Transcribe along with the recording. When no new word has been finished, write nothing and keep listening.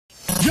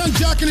Young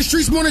Jock in the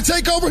Streets Morning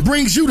Takeover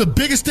brings you the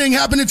biggest thing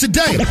happening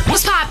today.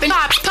 What's poppin'?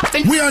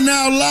 We are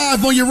now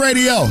live on your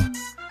radio.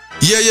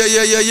 Yeah.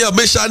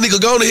 Miss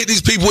Shanika, go on and hit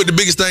these people with the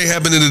biggest thing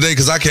happening today,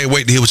 because I can't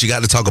wait to hear what you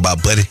got to talk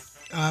about, buddy.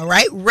 All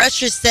right.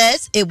 Russia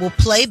says it will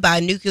play by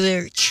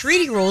nuclear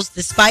treaty rules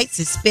despite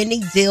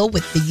suspending deal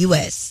with the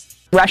U.S.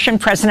 Russian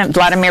President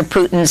Vladimir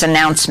Putin's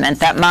announcement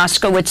that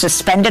Moscow would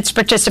suspend its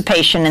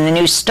participation in the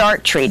New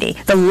START treaty,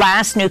 the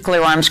last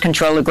nuclear arms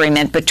control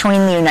agreement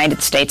between the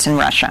United States and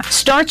Russia.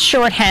 START's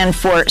shorthand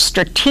for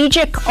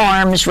Strategic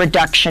Arms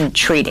Reduction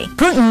Treaty.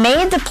 Putin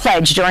made the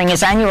pledge during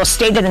his annual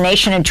State of the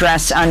Nation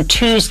address on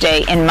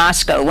Tuesday in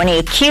Moscow when he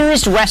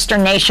accused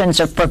Western nations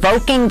of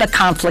provoking the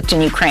conflict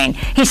in Ukraine.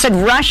 He said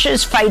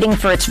Russia's fighting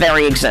for its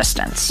very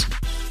existence.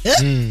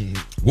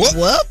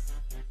 Whoop.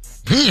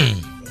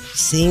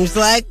 Seems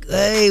like,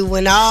 hey,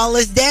 when all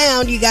is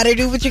down, you got to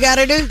do what you got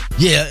to do.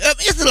 Yeah,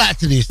 it's a lot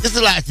to this.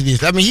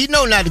 I mean, he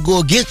know not to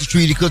go against the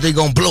treaty because they're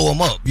going to blow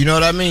him up. You know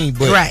what I mean?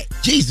 But right.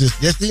 Jesus,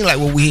 that seems like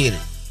where we headed.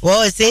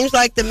 Well, it seems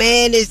like the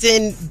man is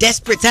in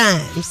desperate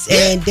times,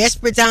 and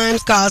desperate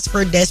times calls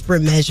for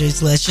desperate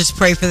measures. Let's just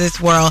pray for this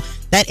world.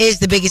 That is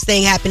the biggest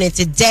thing happening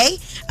today.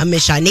 I'm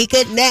Miss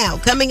Shanika. Now,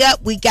 coming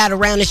up, we got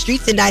Around the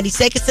Streets in 90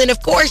 seconds, and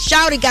of course,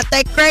 Shouty got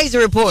that crazy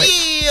report.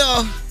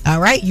 Yeah. All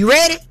right, you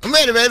ready? I'm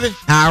ready, baby.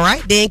 All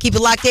right, then keep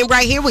it locked in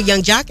right here with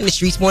Young Jock in the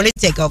Streets Morning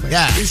Takeover.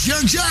 Yeah. It's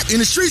Young Jock in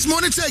the Streets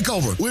Morning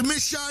Takeover with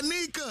Miss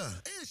Shanika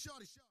and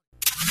Shawty.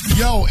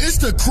 Yo, it's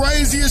the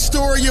craziest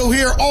story you'll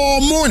hear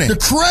all morning. The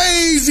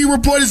crazy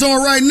report is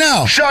on right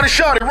now.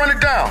 Shawty, run it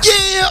down.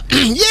 Yeah,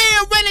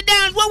 run it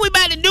down. What we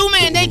about to do,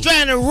 man? They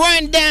trying to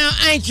run down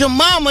Aunt your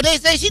mama. They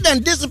say she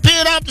done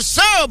disappeared off the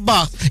cereal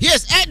box.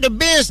 Yes, actor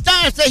Ben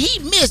Stein said he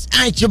missed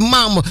Aunt your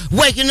mama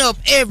waking up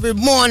every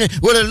morning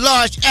with a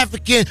large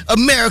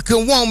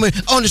African-American woman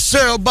on the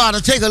cereal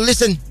bottle. Take a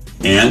listen.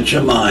 Aunt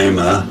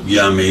Jemima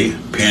Yummy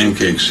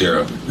Pancake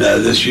Syrup. Now,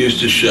 this used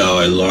to show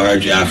a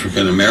large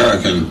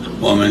African-American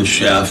woman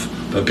chef,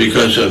 but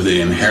because of the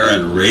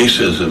inherent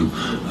racism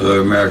of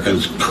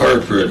Americans'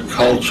 corporate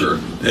culture,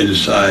 they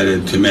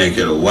decided to make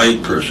it a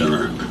white person,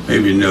 or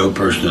maybe no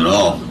person at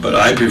all. But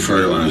I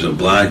prefer it when it's a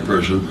black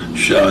person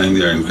showing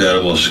their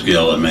incredible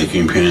skill at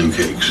making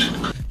pancakes.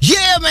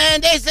 Yeah,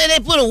 man, they said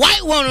they put a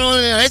white woman on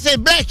there. They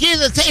said black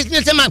kids are tasting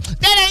it.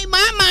 That ain't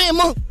my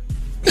mama.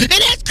 And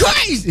that's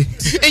crazy.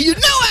 And you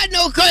know I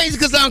know crazy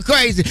because I'm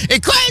crazy.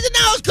 And crazy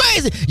knows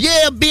crazy.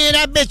 Yeah, Ben,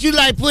 I bet you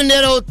like putting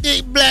that old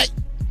thick black.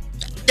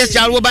 That's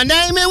y'all what my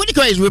name is with the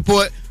crazy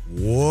report.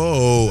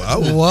 Whoa.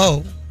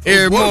 Whoa.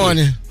 Every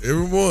morning.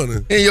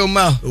 In your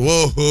mouth.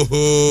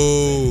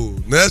 Whoa.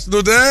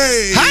 National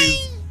Day.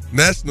 Hi.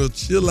 National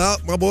Chill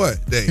Out, my boy,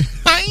 Day.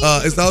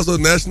 It's also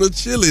National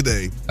Chili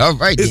Day. All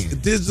right, It's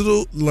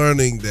Digital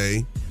Learning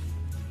Day.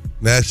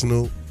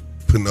 National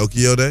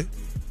Pinocchio Day.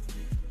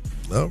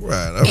 All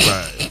right.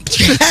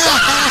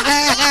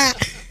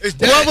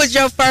 What was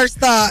your first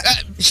thought,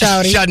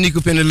 Shawty?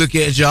 Shanika finna look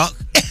at Jock.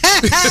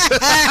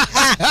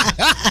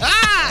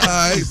 All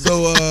right,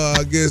 so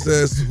I guess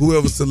that's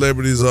whoever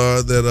celebrities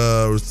are that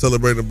are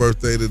celebrating a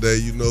birthday today.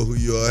 You know who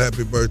you are.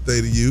 Happy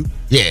birthday to you.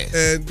 Yeah.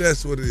 And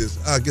that's what it is.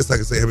 I guess I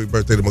can say happy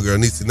birthday to my girl,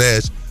 Niecy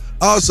Nash.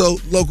 Also,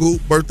 local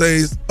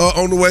birthdays are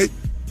on the way.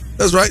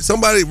 That's right.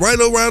 Somebody right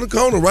around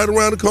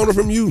the corner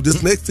from you,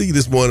 just next to you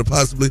this morning,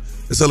 possibly,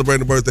 is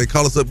celebrating a birthday.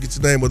 Call us up, get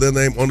your name or their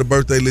name on the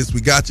birthday list.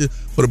 We got you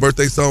for the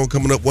birthday song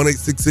coming up,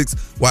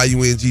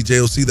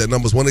 1-866-YUNG-JOC. That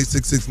number's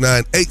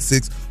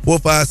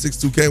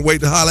 1-866-986-4562. Can't wait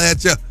to holler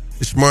at you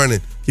this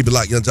morning. Keep it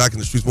locked, Young Jock in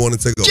the Streets Morning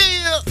Takeover.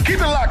 Yeah. Keep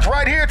it locked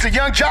right here to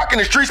Young Jock in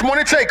the Streets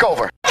Morning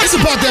Takeover. It's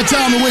about that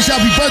time to wish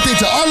happy birthday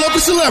to our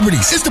local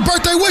celebrities. It's the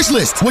birthday wish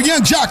list with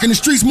Young Jock in the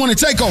Streets Morning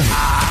Takeover.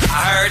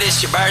 I heard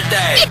it's your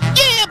birthday.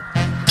 Yeah.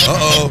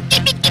 Uh-oh.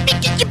 Get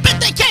your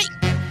birthday cake.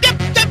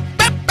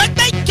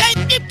 Birthday cake.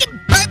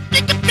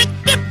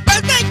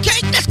 Birthday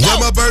cake. Let's go.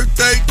 Where my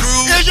birthday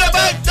crew? It's your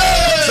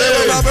birthday. Say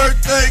where my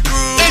birthday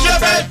crew? It's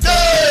your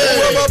birthday.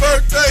 Where my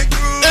birthday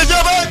crew? It's your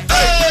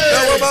birthday.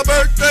 Now where my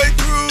birthday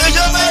crew? It's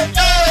your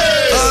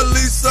birthday.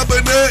 Lisa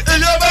Burnett.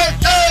 It's your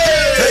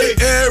birthday. Hey,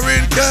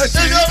 Erin Cash.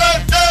 It's your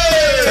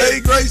birthday.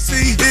 Hey,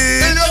 Gracie Hicks.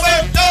 It's your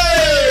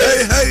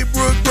birthday. Hey,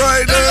 Brooke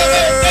Ryder. It's your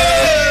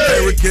birthday. Hey,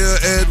 Raquel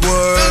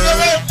Edwards. It's your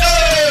birthday.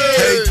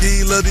 Hey,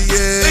 Keela It's your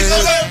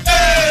Diaz.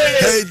 birthday.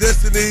 Hey,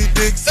 Destiny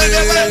Dixon. It's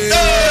your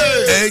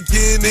birthday. And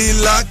Kenny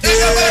Lockett. It's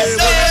your birthday.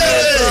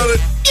 What you call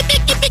it?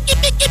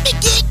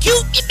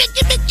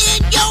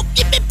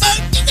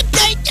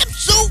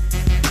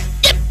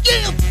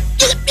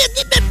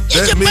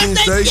 That means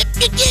they...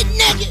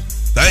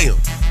 Damn.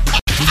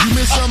 Did you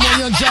miss something on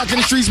Young Jock in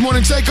the Streets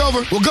Morning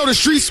Takeover? Well, go to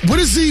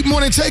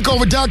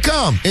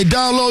streetswithazmorningtakeover.com and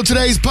download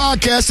today's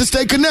podcast to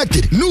stay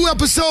connected. New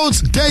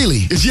episodes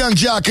daily. It's Young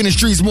Jock in the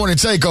Streets Morning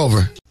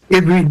Takeover.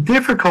 It'd be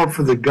difficult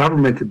for the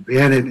government to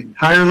ban it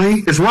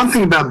entirely. There's one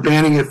thing about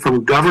banning it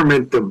from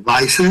government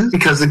devices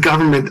because the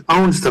government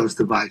owns those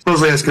devices,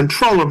 supposedly has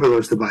control over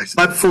those devices.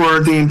 But for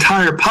the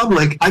entire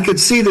public, I could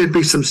see there'd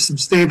be some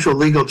substantial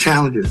legal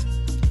challenges.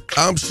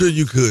 I'm sure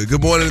you could.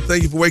 Good morning and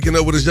thank you for waking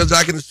up with us. Young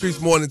Jock in the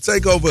Streets Morning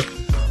Takeover.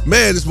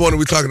 Man, this morning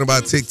we're talking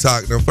about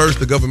TikTok. Now, first,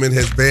 the government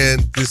has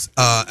banned this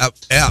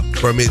app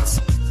from its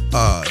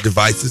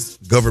devices,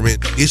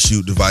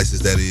 government-issued devices,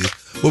 that is.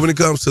 But when it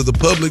comes to the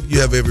public, you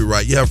have every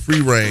right. You have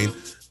free reign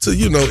to,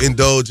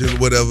 indulge in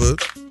whatever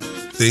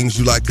things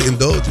you like to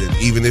indulge in,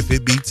 even if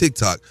it be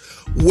TikTok.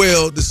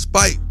 Well,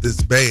 despite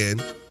this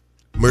ban,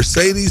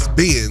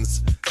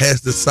 Mercedes-Benz has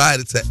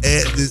decided to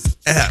add this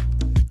app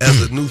as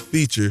a new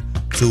feature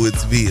to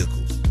its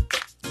vehicles.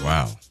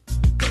 Wow.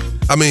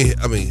 I mean,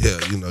 hell,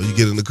 you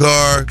get in the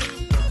car,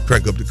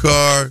 crank up the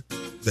car.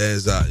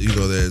 There's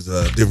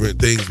different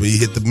things when you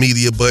hit the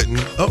media button.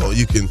 Oh,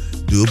 you can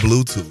do a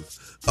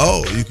Bluetooth.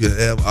 Oh, you can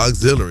have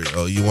auxiliary.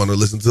 Oh, you want to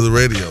listen to the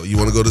radio. You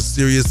want to go to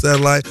Sirius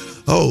Satellite.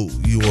 Oh,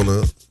 you want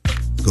to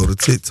go to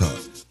TikTok.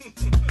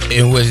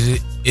 And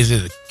is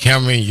it a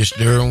camera in your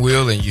steering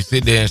wheel and you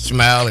sit there and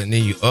smile and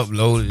then you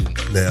upload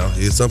it? Now,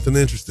 here's something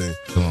interesting.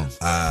 Come on.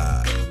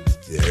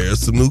 There's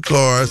some new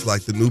cars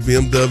like the new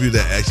BMW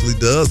that actually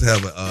does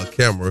have a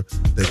camera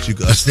that you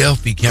got. A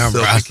selfie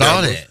camera. I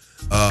saw that.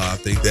 I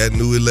think that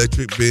new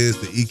electric Benz,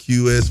 the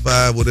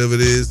EQS5, whatever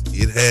it is,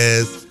 it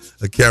has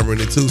a camera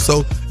in it too.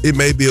 So it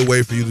may be a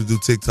way for you to do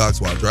TikToks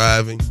while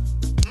driving.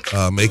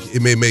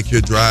 It may make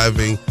your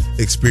driving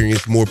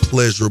experience more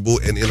pleasurable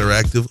and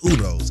interactive. Who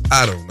knows?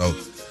 I don't know.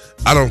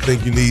 I don't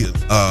think you need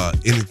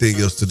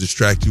anything else to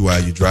distract you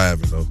while you're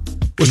driving, though.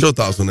 What's your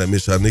thoughts on that,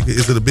 Miss Shanika?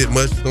 Is it a bit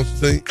much, don't you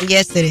think?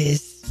 Yes, it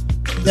is.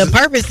 The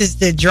purpose is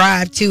to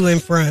drive to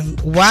and from.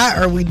 Why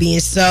are we being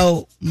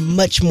so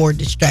much more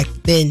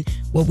distracted than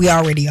what we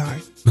already are?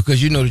 Because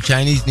the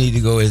Chinese need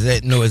to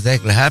know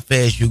exactly how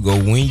fast you go,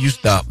 when you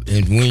stop,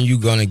 and when you're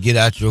going to get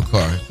out your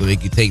car so they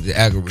can take the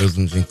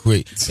algorithms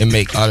and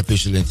make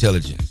artificial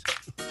intelligence.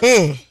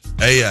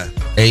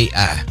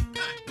 AI.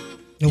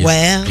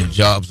 Well, your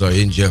jobs are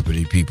in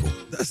jeopardy, people.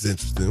 That's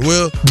interesting.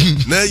 Well,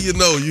 now you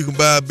know you can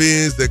buy a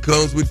Benz that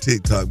comes with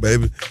TikTok,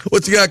 baby.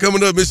 What you got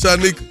coming up, Miss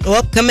Shanika?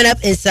 Well, coming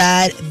up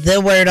inside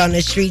the Word on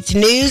the Streets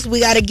news,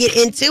 we got to get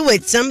into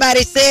it.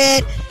 Somebody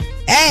said,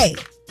 hey,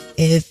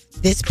 if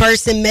this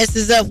person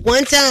messes up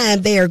one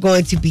time, they are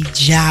going to be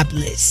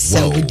jobless.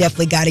 Whoa. So we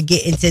definitely got to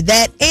get into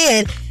that.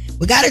 And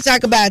we got to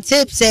talk about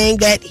Tip saying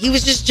that he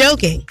was just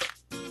joking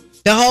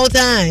the whole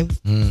time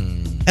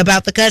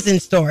about the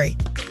cousin story.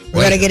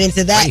 We're going to get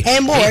into that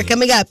and more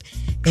coming up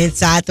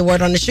inside the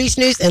Word on the Streets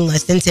news in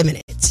less than 10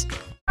 minutes.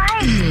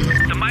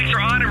 The mics are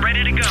on and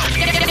ready to go.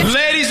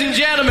 Ladies and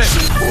gentlemen.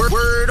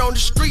 Word on the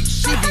street,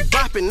 she be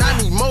bopping,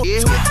 I need more.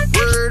 Yeah.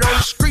 Word on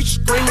the street,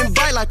 screaming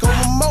bite like on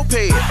a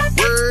moped.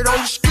 Word on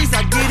the streets,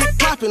 I get it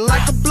popping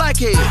like a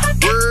blackhead.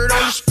 Word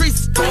on the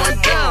streets, going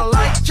down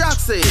like Jock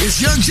said.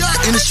 It's Young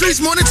Jock in the Streets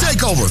Morning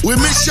Takeover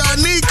with Miss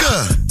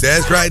Shanika.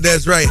 That's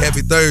right.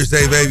 Happy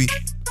Thursday, baby.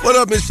 What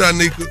up, Miss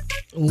Shanika?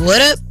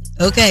 What up?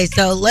 Okay,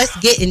 so let's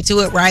get into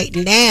it right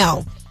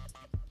now.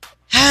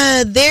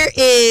 There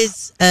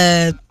is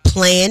a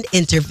planned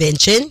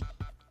intervention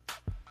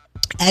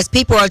as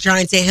people are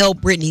trying to help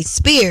Britney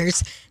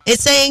Spears and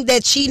saying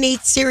that she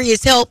needs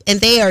serious help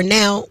and they are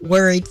now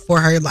worried for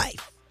her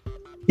life.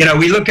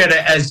 We look at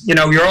it as,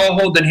 you're all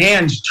holding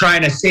hands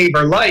trying to save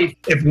her life.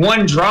 If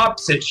one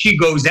drops it, she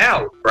goes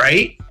out,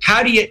 right?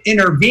 How do you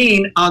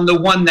intervene on the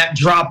one that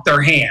dropped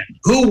their hand?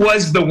 Who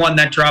was the one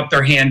that dropped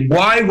their hand?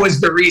 Why was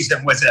the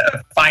reason? Was it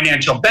a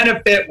financial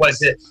benefit?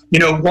 Was it,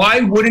 why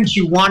wouldn't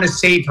you want to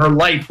save her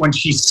life when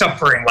she's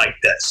suffering like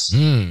this?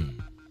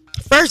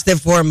 First and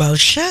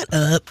foremost, shut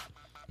up.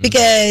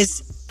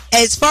 Because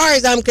as far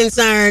as I'm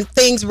concerned,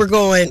 things were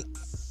going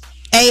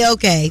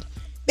A-okay.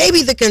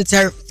 Maybe the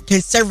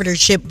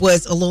conservatorship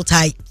was a little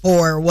tight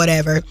or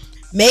whatever.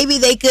 Maybe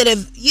they could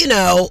have,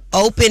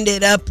 opened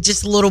it up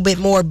just a little bit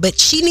more, but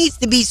she needs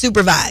to be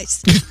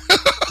supervised.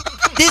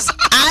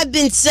 I've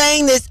been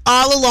saying this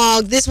all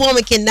along. This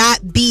woman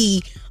cannot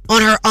be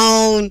on her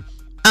own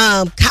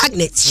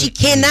cognizance. She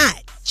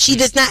cannot. She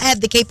does not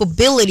have the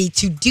capability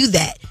to do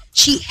that.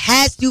 She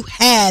has to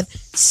have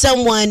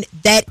someone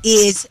that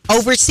is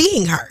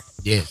overseeing her.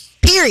 Yes.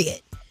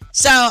 Period.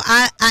 So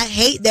I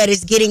hate that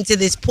it's getting to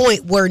this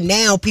point where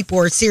now people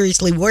are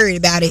seriously worried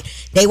about it.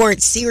 They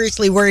weren't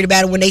seriously worried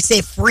about it when they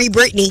said free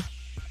Britney.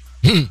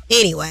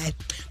 Anyway,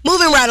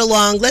 moving right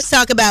along, let's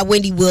talk about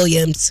Wendy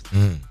Williams.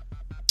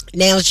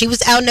 Now, she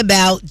was out and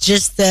about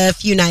just a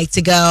few nights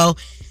ago,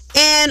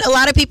 and a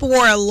lot of people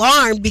were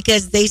alarmed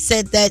because they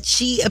said that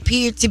she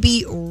appeared to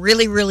be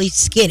really, really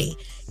skinny.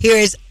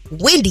 Here's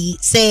Wendy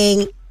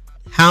saying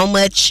how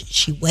much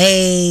she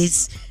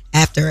weighs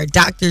after a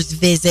doctor's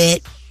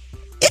visit.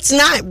 It's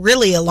not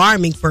really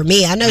alarming for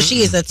me. I know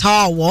she is a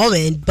tall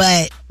woman,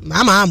 but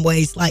my mom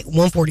weighs like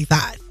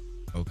 145.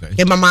 Okay.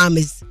 And my mom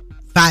is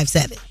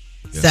 5'7".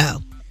 Yeah.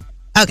 So,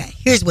 okay,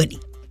 here's Wendy.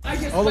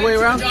 All the way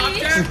around? And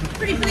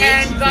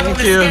got on the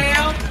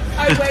scale.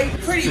 I weigh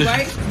pretty,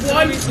 right?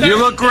 You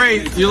look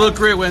great. You look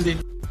great, Wendy.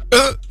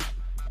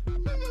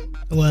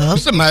 Well,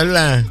 somebody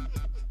lying.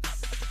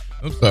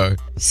 I'm sorry.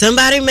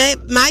 Somebody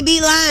might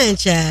be lying,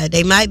 child.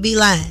 They might be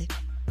lying.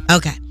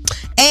 Okay.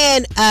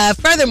 And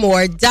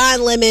furthermore,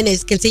 Don Lemon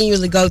is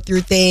continuing to go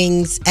through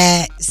things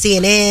at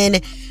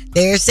CNN.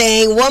 They're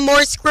saying one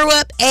more screw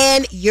up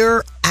and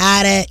you're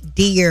out of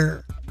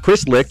deer.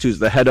 Chris Licht, who's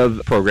the head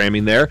of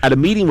programming there, had a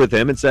meeting with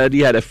him and said he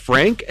had a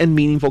frank and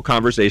meaningful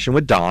conversation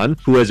with Don,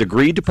 who has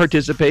agreed to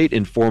participate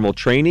in formal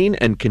training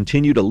and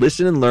continue to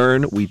listen and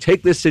learn. We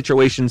take this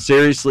situation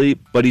seriously,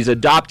 but he's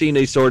adopting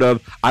a sort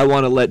of, I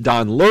want to let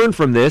Don learn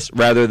from this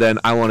rather than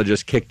I want to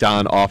just kick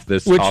Don off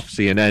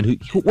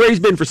CNN, where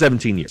he's been for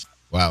 17 years.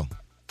 Wow.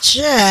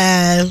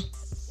 Yeah.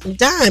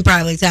 Don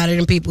probably tired of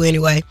them people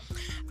anyway.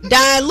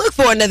 Don, look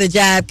for another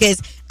job because,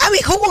 I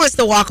mean, who wants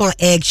to walk on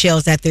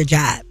eggshells at their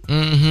job?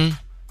 Mm-hmm.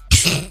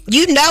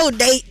 You know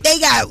they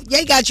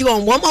got you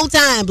on one more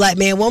time, black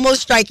man. One more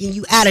strike and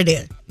you out of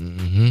there.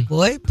 Mm-hmm.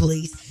 Boy,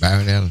 please.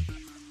 Byron Allen.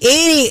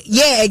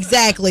 Yeah,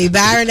 exactly.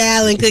 Byron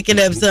Allen cooking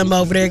up something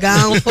over there. Go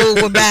on fool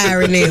with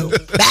Byron now.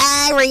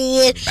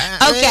 Byron.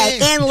 Okay,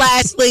 and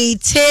lastly,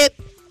 Tip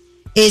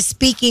is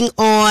speaking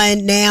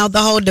on now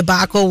the whole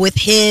debacle with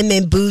him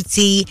and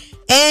Bootsy.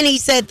 And he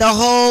said the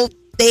whole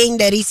thing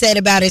that he said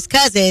about his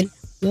cousin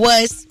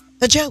was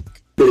a joke.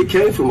 But it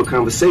came from a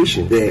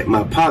conversation that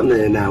my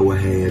partner and I would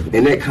have,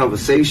 and that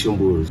conversation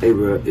was, hey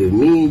bro, if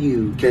me and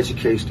you catch a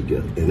case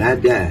together and I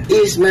die,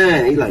 it's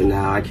mine. He's like,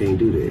 nah, I can't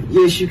do that.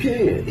 Yes, you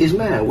can. It's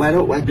mine. Why?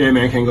 That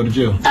man can't go to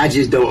jail. I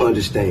just don't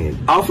understand.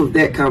 Off of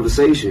that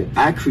conversation,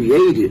 I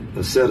created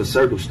a set of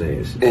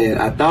circumstances, and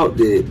I thought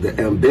that the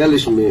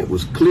embellishment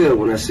was clear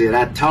when I said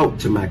I talked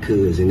to my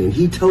cousin, and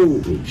he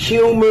told me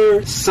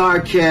humor,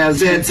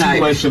 sarcasm, that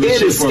type. Let's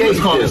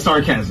call it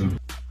sarcasm.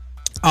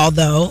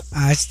 Although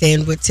I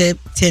stand with Tip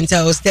 10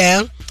 toes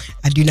down,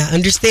 I do not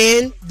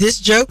understand this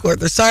joke or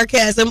the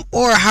sarcasm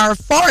or how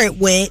far it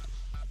went,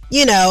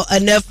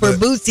 enough for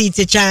Bootsy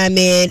to chime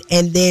in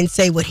and then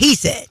say what he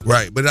said.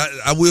 Right, but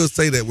I will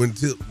say that when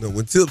Tip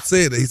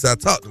said that, he said, I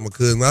talked to my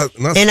cousin. I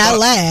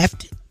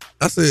laughed.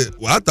 I said,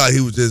 well, I thought he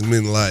was just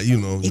meant like,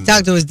 He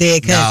talked to his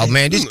dead cousin. No,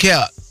 man, this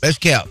cap. That's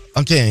cap.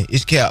 I'm telling you,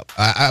 it's cap.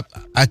 I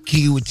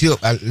key with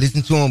Tip. I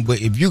listen to him. But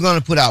if you're going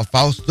to put out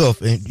false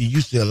stuff, and you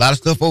see a lot of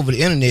stuff over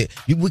the internet,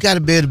 we got to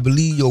be able to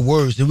believe your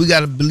words. And we got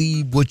to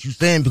believe what you're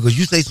saying because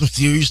you say some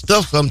serious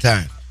stuff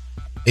sometimes.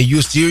 And you're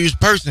a serious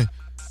person.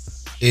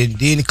 And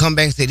then you come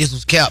back and say this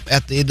was cap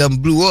after it done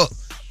blew up.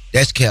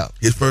 That's cap.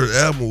 His first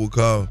album was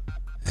called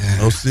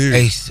I'm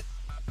Serious.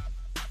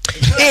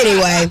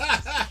 Anyway,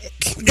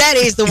 that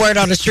is the word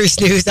on the Streets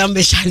News. I'm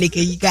Miss Shanika.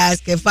 You guys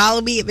can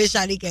follow me at Miss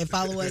Shanika and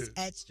follow us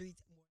at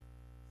Streets.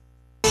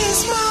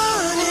 This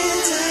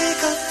morning, take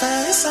a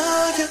face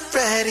on your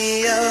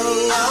radio.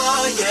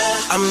 Oh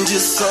yeah, I'm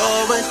just so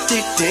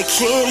addicted,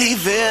 can't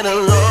leave it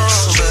alone.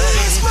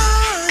 This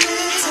morning,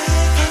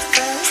 take a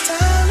face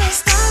time to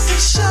start the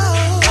show.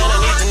 And I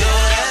need to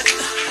know that.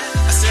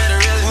 I said I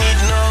really need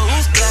to know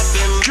who's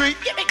clapping.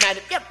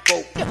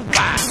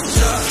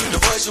 The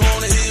voice you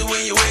wanna hear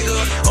when you wake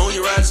up, on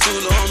your ride to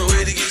school or on the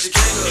way to get your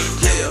cake up.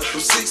 Yeah,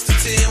 from 6 to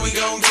 10 we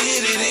gon'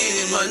 get it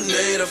in.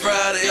 Monday to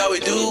Friday, all we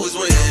do is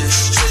win.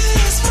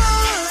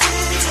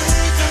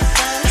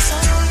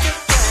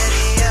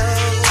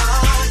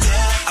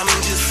 I'm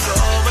just so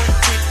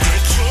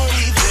addicted, can't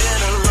leave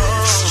it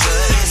alone.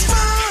 This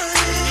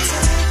morning,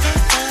 take the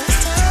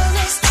first time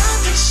to start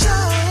the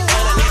show.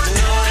 And I need to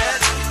know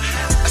that.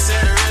 I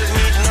said I really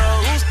need to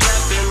know who's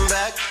clapping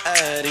back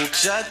at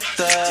each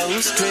other,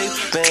 who's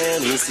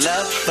creeping, who's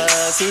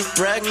lovers, who's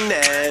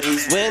pregnant,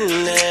 who's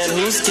winning,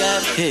 who's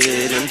got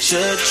hidden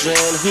children,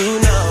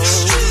 who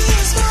knows?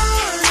 This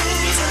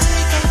morning,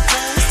 take the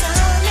first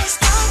time to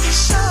start the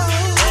show.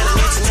 And I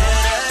need to know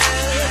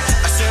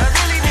that. I said I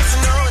really need to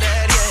know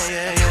that.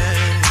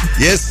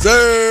 Yeah. Yes,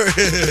 sir.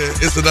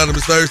 It's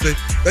Anonymous Thursday.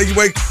 Thank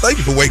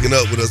you for waking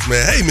up with us,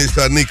 man. Hey, Miss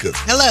Shanika.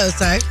 Hello,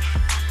 sir.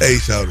 Hey,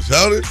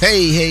 Shawty.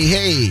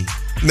 Hey.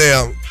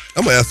 Now,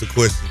 I'm going to ask a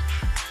question.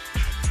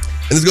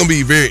 And it's going to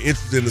be very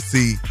interesting to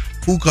see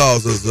who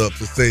calls us up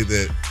to say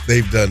that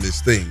they've done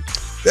this thing.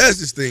 That's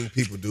this thing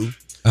people do.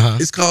 Uh-huh.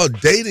 It's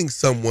called dating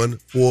someone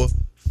for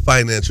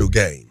financial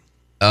gain.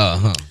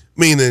 Uh-huh.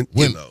 Meaning,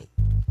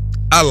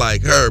 I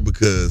like her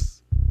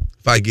because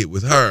if I get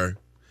with her,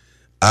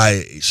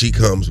 she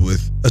comes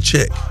with a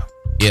check.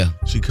 Yeah.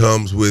 She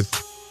comes with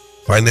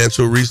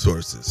financial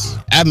resources.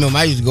 I remember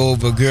I used to go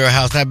over a girl's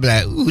house. I'd be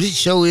like, ooh, this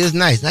show is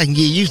nice. I can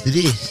get used to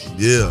this.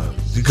 Yeah.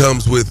 She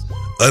comes with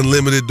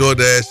unlimited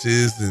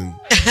DoorDashes and,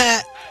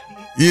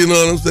 you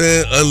know what I'm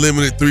saying?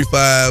 Unlimited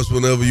 3-5s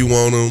whenever you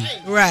want them.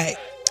 Right.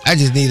 I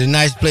just need a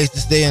nice place to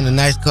stay and a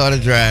nice car to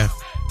drive.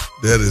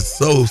 That is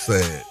so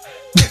sad.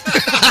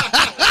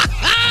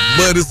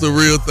 But it's a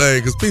real thing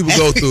because people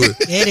go through it.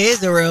 It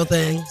is a real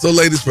thing. So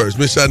ladies first,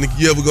 Miss Shanika,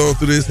 you ever gone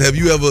through this? Have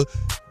you ever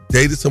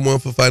dated someone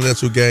for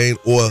financial gain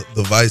or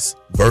the vice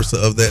versa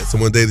of that?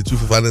 Someone dated you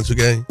for financial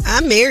gain?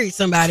 I married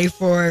somebody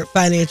for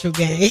financial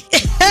gain.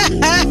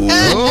 Let me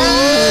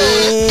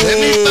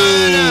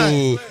find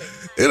out.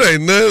 It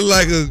ain't nothing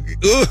like a.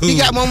 He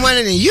got more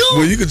money than you.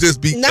 Well, you could just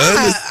be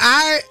honest.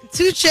 Our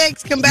 2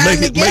 checks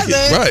combined together,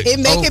 it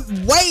make it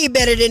way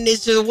better than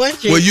this just one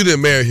check. Well, you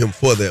didn't marry him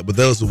for that, but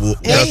that was one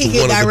of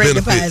the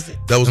benefits.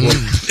 That was one. He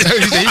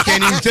said he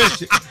can't even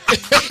touch it.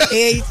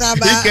 He's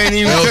talking about. He can't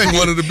even touch it. That was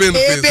one of the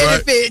benefits,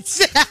 right?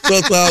 So,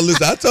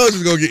 listen, I told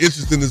you it's gonna get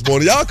interesting this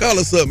morning. Y'all call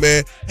us up,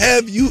 man.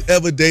 Have you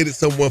ever dated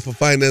someone for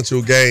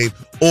financial gain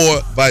or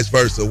vice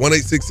versa?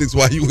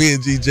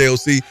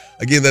 1-866-YUNGJOC.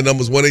 Again, that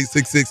number's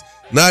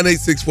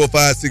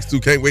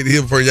 1-866-986-4562. Can't wait to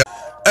hear from y'all.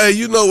 Hey,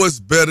 you know what's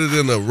better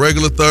than a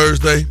regular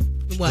Thursday?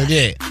 What?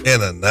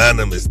 An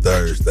anonymous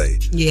Thursday.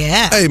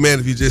 Yeah. Hey, man,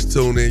 if you just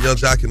tuned in, Young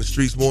Jock in the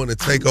Streets Morning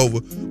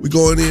Takeover. We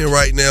going in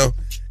right now.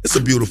 It's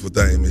a beautiful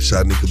thing, Miss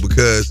Shanika,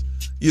 because,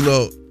 you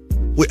know,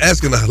 we're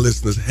asking our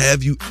listeners,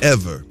 have you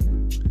ever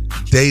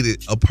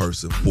dated a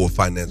person for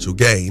financial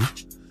gain?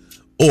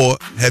 Or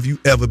have you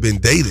ever been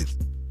dated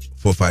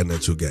for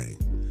financial gain?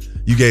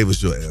 You gave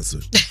us your answer.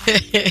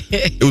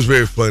 It was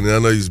very funny. I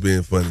know you was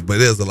being funny, but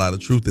there's a lot of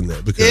truth in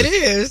that. Because, it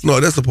is. No,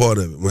 that's a part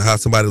of it. When how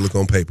somebody look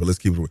on paper, let's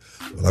keep it real.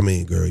 Well, I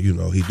mean, girl, you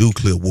know, he do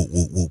clear whoop,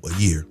 whoop, whoop a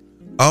year.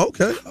 Oh,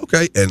 okay.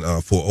 And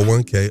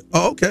 401k.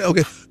 Oh,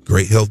 okay.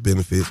 Great health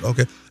benefits.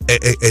 Okay.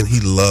 And he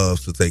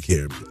loves to take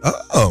care of me.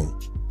 Oh.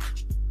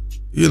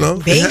 You know.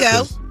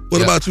 Bingo.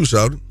 What about you,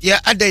 Shawty? Yeah,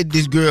 I dated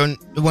this girl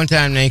one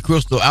time named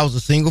Crystal. I was a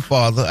single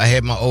father. I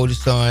had my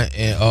oldest son,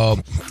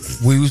 and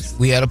we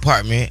had an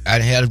apartment. I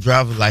didn't have a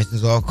driver's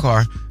license or a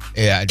car,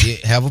 and I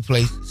did have a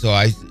place, so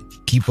I used to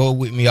keep her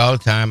with me all the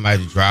time. I had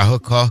to drive her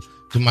car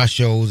to my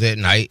shows at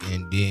night,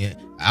 and then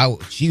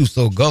she was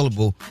so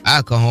gullible.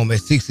 I'd come home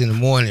at 6 in the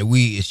morning, and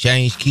we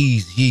exchange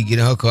keys. She'd get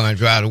in her car and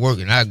drive to work,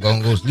 and I'd go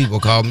and go to sleep or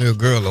call me a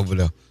girl over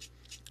there.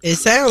 It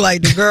sounded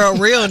like the girl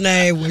real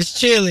name was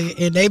Chili,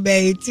 and they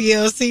made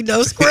TLC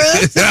No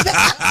Scrubs.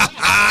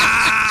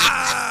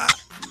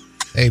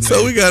 Hey, man.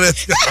 So we got that.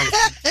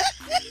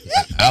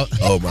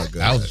 Oh my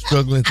God! I was a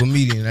struggling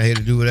comedian. I had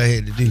to do what I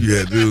had to do.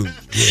 Yeah, dude.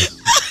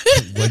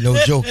 Wasn't no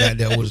joke out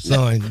there with a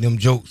son. Them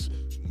jokes.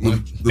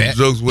 Them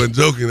jokes wasn't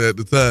joking at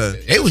the time.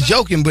 They was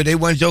joking, but they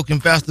wasn't joking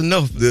fast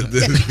enough. We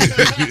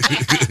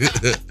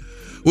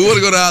want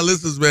to go to our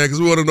listeners, man, because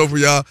we want to know from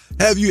y'all.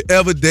 Have you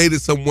ever dated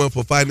someone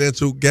for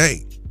financial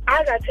gain?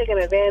 I got taken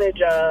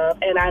advantage of,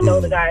 and I know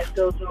the guy is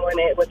still doing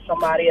it with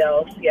somebody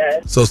else,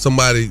 yes. So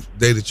somebody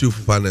dated you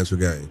for financial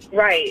gain?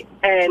 Right,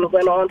 and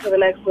went on to the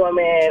next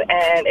woman,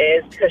 and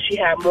it's because she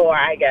had more,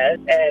 I guess,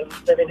 and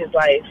living his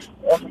life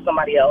off of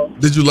somebody else.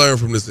 Did you learn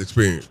from this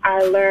experience?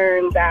 I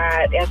learned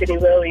that Anthony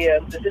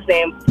Williams, is his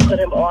name, put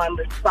him on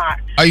the spot.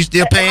 Are you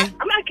still paying?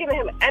 I'm not giving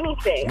him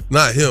anything.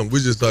 Not him.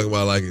 We're just talking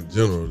about like in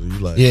general. You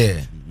like,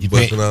 yeah. You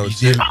busting out a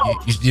check?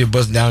 You still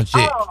busting down a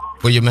check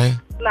for your man?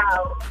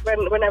 No,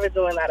 we're never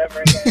doing that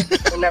ever again.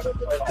 We're never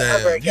doing that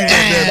ever again.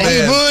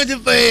 You ruined it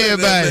for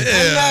everybody. I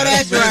know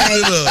that's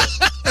right.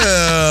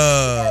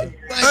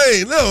 I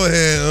ain't never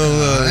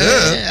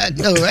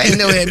had. I ain't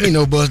never had me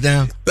no bust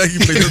down. Thank you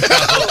for your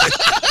call.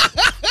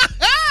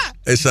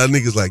 And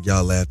Shanika's like,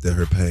 y'all laughed at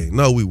her pain.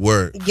 No, we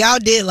weren't. Y'all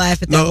did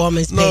laugh at that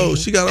woman's pain. No,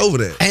 she got over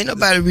that. Ain't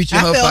nobody reaching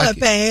her pocket. I felt pocket.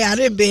 her pain. I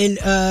done been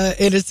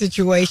in a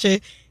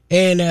situation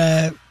and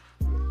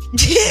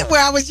where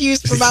I was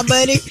used for my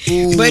money,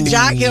 but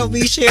Jock helped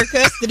me share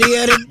custody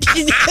of the.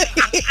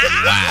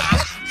 Wow.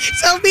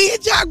 So me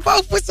and Jock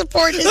both were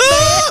supporting this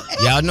man.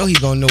 Y'all know he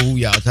gonna know who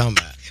y'all talking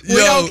about. We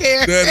don't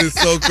care. That is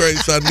so crazy,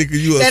 Shanika.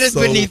 You are that is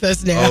so beneath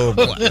us now. Oh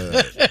my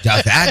God.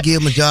 Jock, I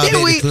give him a job at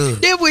the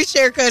club. Then we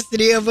share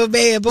custody of a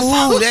man before.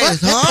 Ooh, that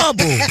is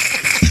horrible.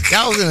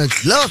 Y'all was in a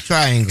love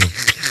triangle.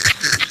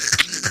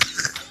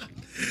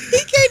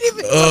 He can't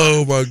even.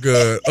 Oh my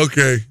God.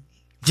 Okay.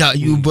 Jock,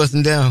 you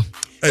busting down.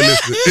 Hey,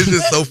 listen, it's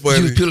just so funny.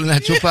 You was peeling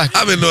out your pocket.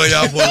 I've been knowing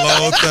y'all for a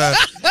long time.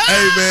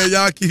 Hey, man,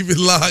 y'all keep it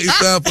locked. It's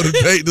time for the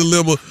Date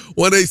Dilemma.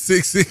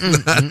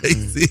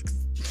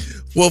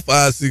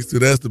 1-866-986-4562.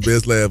 That's the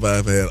best laugh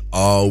I've had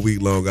all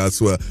week long, I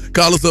swear.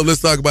 Call us up.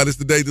 Let's talk about it. It's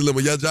the Date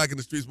Dilemma. Y'all Jock in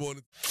the Streets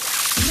morning.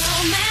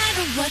 No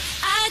matter what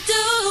I do,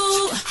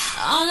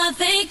 all I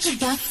think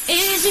about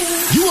is you.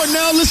 You are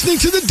now listening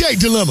to the Date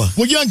Dilemma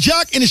with Young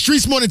Jock in the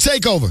Streets Morning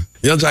Takeover.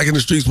 Young Jock in the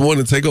Streets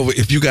Morning Takeover.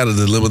 If you got a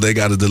dilemma, they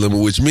got a dilemma,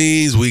 which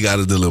means we got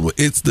a dilemma.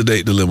 It's the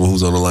Date Dilemma.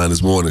 Who's on the line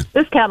this morning?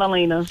 It's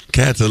Catalina.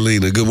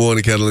 Catalina. Good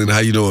morning, Catalina.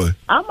 How you doing?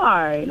 I'm all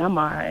right.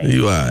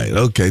 You all right?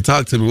 Okay.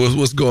 Talk to me.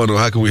 What's going on?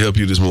 How can we help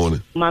you this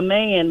morning? My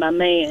man.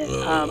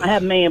 I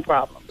have man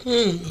problems.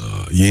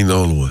 You ain't the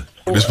only one.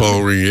 This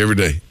phone ring every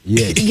day.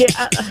 Yeah.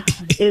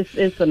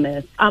 It's a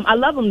mess. I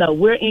love him though.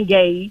 We're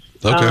engaged.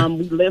 Okay.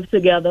 We live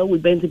together.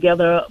 We've been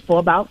together for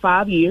about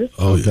 5 years.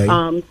 Oh,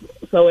 yeah.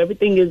 So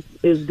everything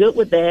is good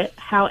with that.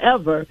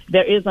 However,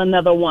 there is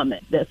another woman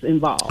that's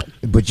involved.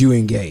 But you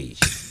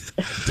engaged.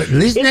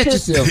 Listen at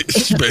yourself.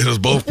 She made us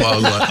both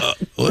pause like,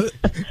 what?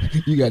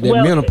 You got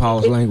that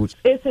menopause language.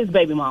 It's his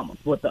baby mama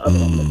with the other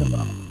woman that's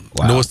involved.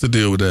 Wow. What's the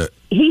deal with that?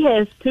 He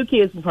has 2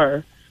 kids with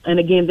her. And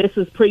again, this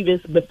is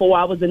previous before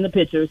I was in the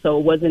picture, so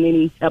it wasn't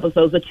any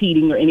episodes of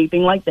cheating or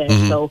anything like that.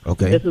 So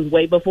this is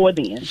way before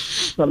then.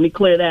 So let me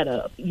clear that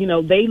up. You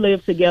know, they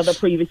lived together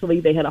previously.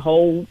 They had a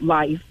whole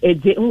life.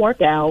 It didn't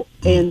work out.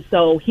 And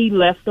so he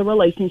left the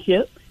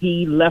relationship.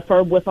 He left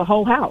her with a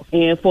whole house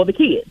and for the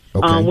kids,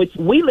 which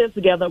we live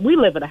together. We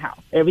live in a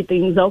house.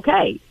 Everything's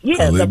okay.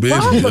 Yeah, the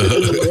problem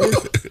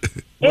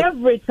is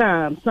every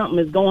time something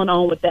is going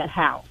on with that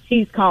house,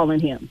 he's calling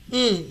him.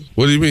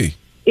 What do you mean?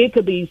 It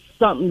could be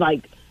something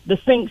like the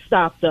sink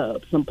stopped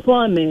up, some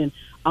plumbing,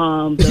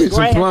 the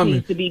grass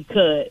needs to be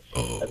cut.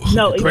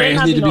 No, it doesn't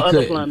have to be no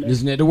other plumbing.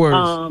 Isn't that the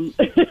words?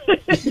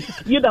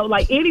 You know,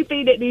 like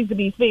anything that needs to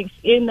be fixed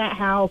in that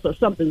house, or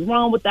something's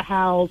wrong with the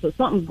house, or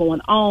something's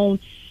going on,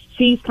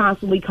 she's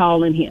constantly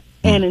calling him.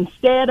 And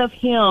instead of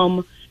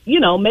him, you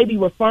know, maybe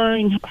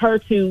referring her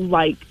to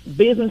like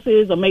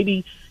businesses or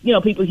maybe, you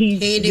know, people he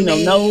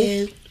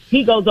knows,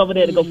 he goes over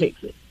there to go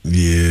fix it.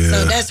 Yeah.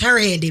 So that's her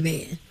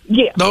handyman.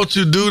 Yeah. Don't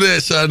you do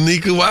that,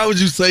 Shanika. Why would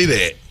you say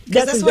that?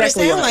 Because that's what it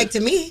sounds like to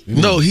me.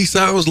 No, he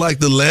sounds like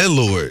the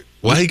landlord.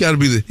 Why he got to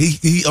be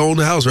he owned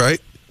the house, right?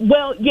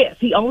 Well, yes,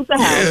 he owns the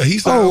house. Yeah, he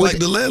sounds like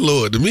the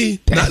landlord to me,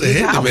 not the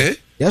handyman.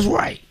 That's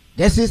right.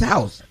 That's his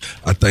house.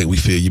 I think we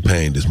feel your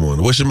pain this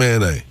morning. What's your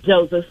man's name?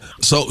 Joseph.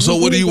 So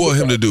what do you want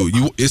him to do?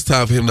 It's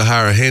time for him to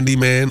hire a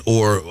handyman,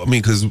 or I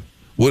mean, because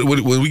when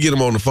we get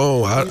him on the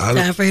phone, it's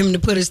time for him to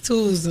put his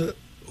tools up.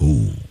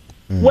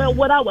 Well,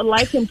 what I would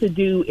like him to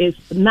do is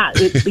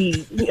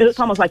it's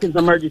almost like it's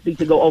an emergency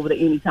to go over there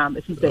anytime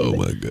that she says it.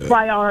 My God.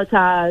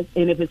 Prioritize,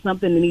 and if it's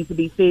something that needs to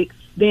be fixed,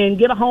 then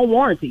get a home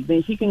warranty.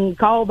 Then she can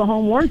call the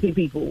home warranty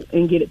people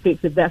and get it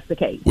fixed if that's the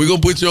case. We're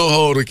going to put you on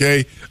hold,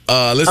 okay?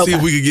 Let's see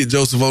if we can get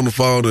Joseph on the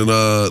phone, and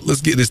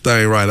let's get this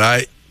thing right, all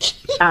right?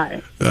 All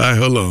right. All right,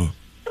 hold on.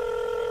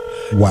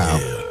 Wow.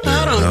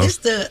 Hold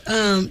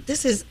on.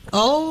 This is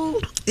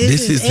old.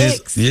 This is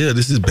ex.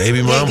 This is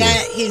baby mama. They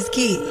got his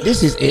kid.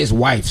 This is his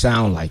wife,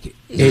 sound like it.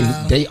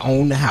 And they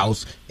own the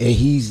house, and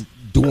he's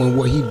doing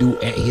what he do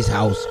at his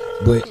house,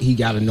 but he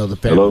got another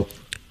family. Hello?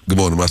 Good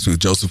morning, my sweet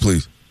Joseph,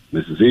 please.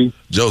 This is he.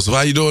 Joseph,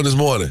 how you doing this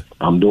morning?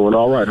 I'm doing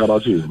all right. How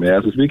about you? May I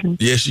ask who's speaking?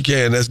 Yes, you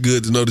can. That's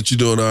good to know that you're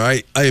doing all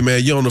right. Hey,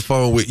 man, you're on the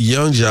phone with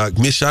Young Jock,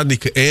 Miss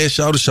Shanika, and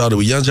Shawty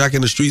with Young Jock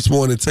in the Streets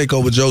morning. Take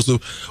over,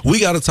 Joseph. We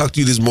got to talk to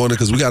you this morning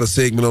because we got a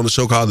segment on the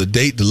show called The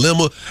Date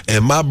Dilemma.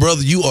 And my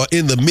brother, you are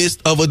in the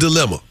midst of a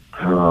dilemma.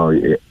 Oh,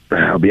 yeah.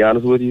 I'll be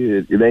honest with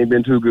you. It ain't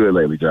been too good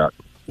lately, Jock.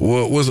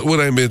 What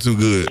ain't been too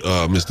good,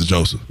 Mr.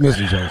 Joseph?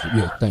 Mr. Joseph,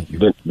 yeah, thank you.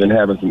 Been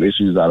having some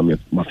issues out of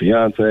my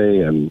fiance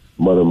and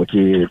mother of my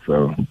kids,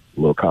 so a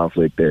little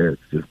conflict there.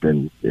 It's just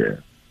been,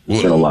 it's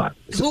been a lot.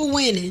 Who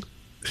winning?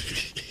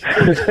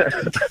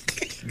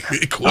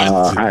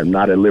 I am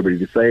not at liberty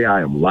to say.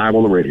 I am live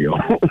on the radio.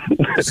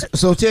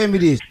 So tell me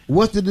this.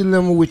 What's the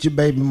dilemma with your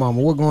baby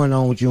mama? What's going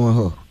on with you and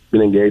her?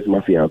 Been engaged to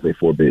my fiance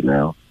for a bit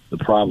now. The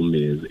problem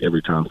is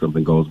every time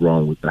something goes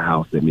wrong with the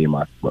house that me and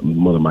my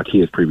mother of my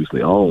kids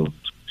previously owned,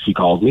 she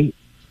calls me,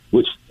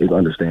 which is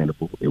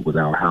understandable. It was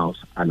our house.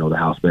 I know the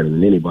house better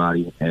than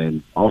anybody.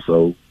 And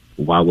also,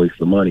 why waste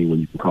the money when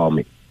you can call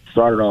me?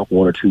 Started off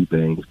one or two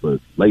things, but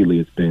lately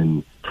it's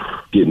been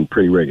getting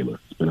pretty regular.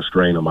 It's been a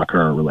strain on my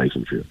current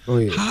relationship. Oh,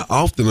 yeah. How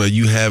often are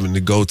you having to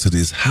go to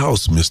this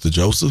house, Mr.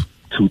 Joseph?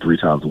 2-3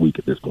 times a week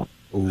at this point.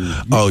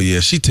 Oh, yeah.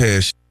 She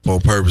tears on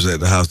purpose at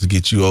the house to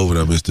get you over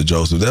there, Mr.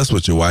 Joseph. That's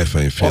what your wife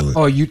ain't feeling.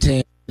 Or you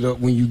tear it up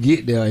when you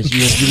get there and she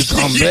wants you to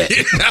come back.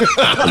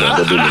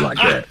 Don't do me like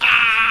that.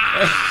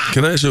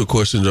 Can I ask you a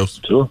question,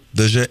 Joseph? Sure.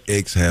 Does your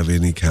ex have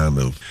any kind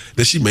of...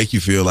 Does she make you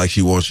feel like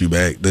she wants you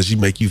back? Does she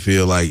make you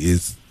feel like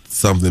it's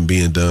something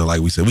being done?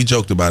 Like we said, we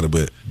joked about it,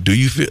 but do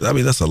you feel... I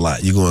mean, that's a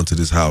lot. You go into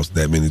this house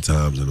that many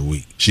times in a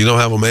week. She don't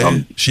have a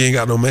man? She ain't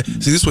got no man?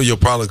 See, this is where your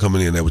problem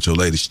coming in there with your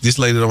lady. This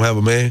lady don't have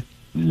a man?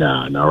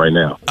 Nah, not right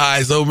now. All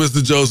right, so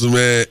Mr. Joseph,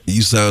 man,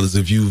 you sound as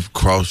if you've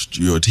crossed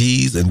your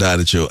T's and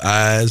dotted your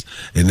I's,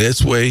 and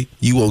this way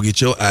you won't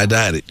get your I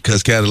dotted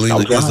because Catalina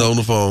is on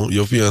the phone.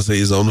 Your fiance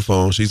is on the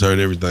phone. She's heard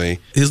everything.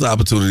 Here's the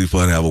opportunity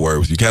for her to have a word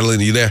with you.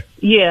 Catalina, you there?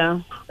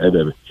 Yeah. Hey,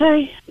 baby.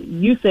 Hey,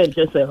 you said it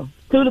yourself.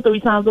 2 to 3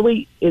 times a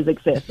week is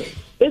excessive.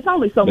 It's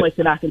only so much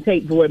that I can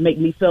take for it make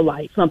me feel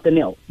like something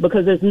else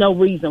because there's no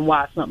reason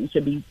why something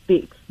should be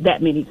fixed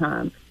that many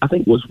times. I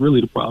think what's really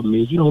the problem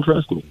is you don't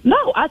trust me.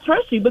 No, I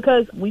trust you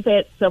because we've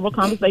had several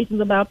conversations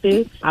about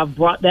this. I've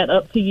brought that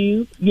up to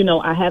you. You know,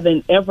 I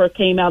haven't ever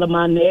came out of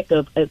my neck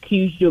of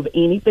accused you of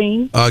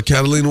anything.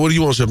 Catalina, what do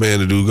you want your man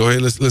to do? Go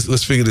ahead.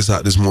 Let's figure this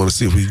out this morning.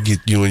 See if we can get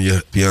you and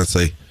your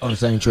fiance on the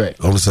same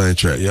track. On the same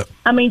track. Yep.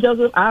 I mean,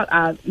 Joseph,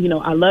 I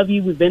love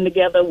you. We've been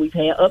together. We've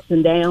had ups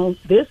and downs.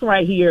 This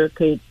right here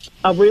could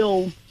a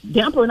real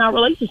damper in our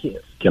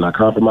relationship. Can I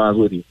compromise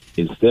with you?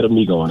 Instead of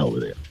me going over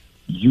there,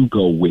 you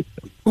go with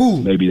them.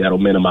 Ooh. Maybe that'll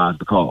minimize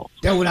the call.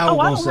 That's what I was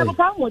going to say. I don't have a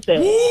problem with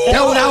that.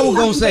 That's what I was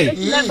going to say.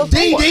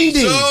 Ding, ding,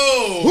 ding.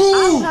 I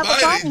don't have a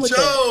problem with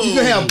that. You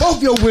can have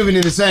both your women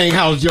in the same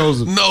house,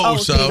 Joseph. No,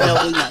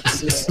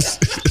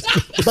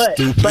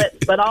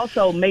 but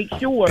also make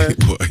sure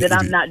that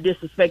I'm not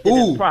disrespected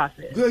in the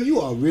process. Girl,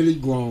 you are really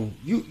grown.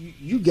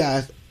 You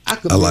guys,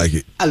 I like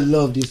it. I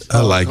love this.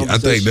 I like it. I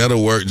think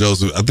that'll work,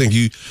 Joseph. I think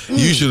you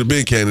should have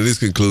been came to this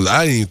conclusion.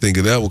 I didn't even think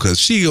of that one because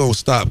she gonna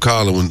stop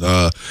calling when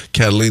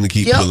Catalina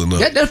keep pulling up.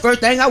 That's the first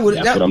thing I would.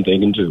 That's what I'm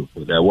thinking too.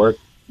 Would that work?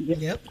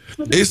 Yep.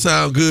 It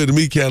sounds good to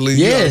me, Catalina.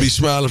 Yes. You ought to be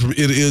smiling from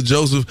ear to ear,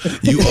 Joseph.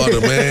 You are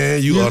the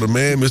man. You are the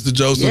man, Mr.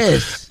 Joseph.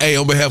 Yes. Hey,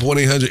 on behalf of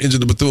 1-800 Engine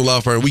the Bethune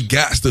Law Firm, we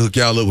got to hook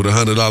y'all up with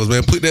 $100,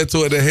 man. Put that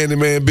toward that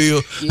handyman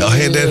bill. I'll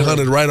hand that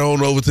 100 right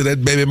on over to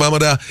that baby mama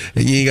there,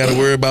 and you ain't got to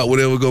worry about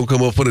whatever gonna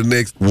come up for the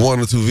next 1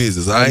 or 2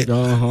 visits. All right.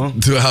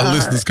 To our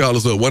listeners, call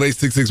us up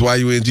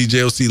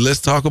 1-866-YUNG-JLC.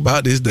 Let's talk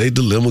about this day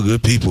dilemma,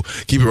 good people.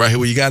 Keep it right here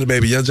where you got it,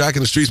 baby. Young Jock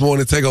in the Streets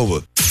Morning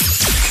Takeover.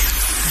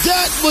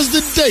 That was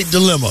the date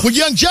dilemma with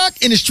Young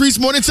Jock in the Streets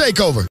Morning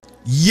Takeover.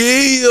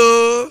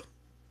 Yeah.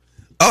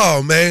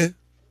 Oh, man.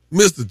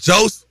 Mr.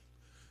 Joseph.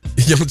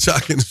 Young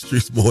Jock in the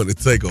Streets Morning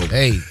Takeover.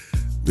 Hey.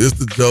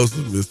 Mr.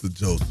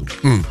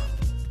 Joseph.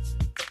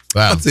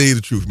 Wow. I'll tell you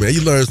the truth, man.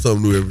 You learn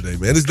something new every day,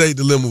 man. This date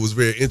dilemma was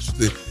very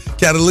interesting.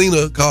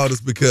 Catalina called us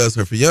because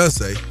her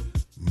fiance,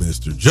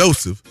 Mr.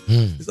 Joseph,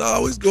 is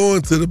always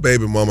going to the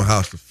baby mama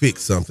house to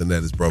fix something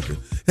that is broken.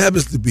 It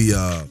happens to be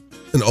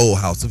an old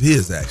house of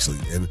his, actually.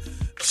 And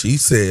she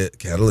said,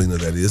 Catalina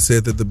that is,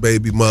 said that the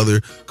baby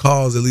mother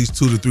calls at least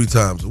 2 to 3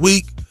 times a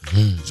week.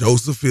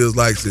 Joseph feels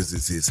like since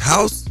it's his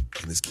house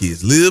and his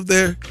kids live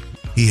there,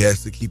 he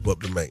has to keep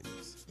up the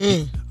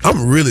maintenance.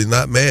 I'm really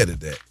not mad at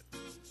that.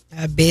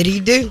 I bet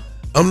he do.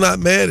 I'm not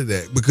mad at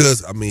that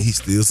because, I mean, he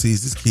still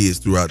sees his kids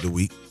throughout the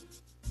week.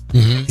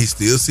 He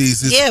still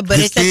sees his Yeah, but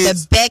his it's kids. at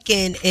the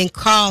becking and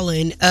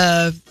calling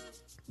of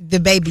the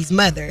baby's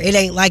mother. It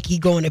ain't like he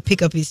going to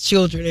pick up his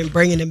children and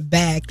bringing them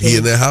back. He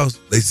in that house.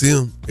 They see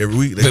him every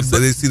week. They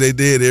see they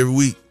dead every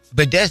week.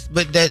 But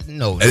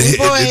no. And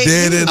the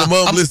dad and the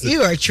mom, listen.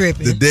 You are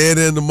tripping. The dad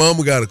and the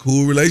mama got a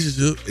cool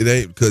relationship. It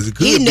ain't because it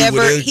could He be never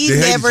where they hate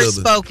never each other.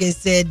 spoke and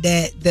said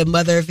that the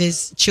mother of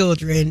his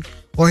children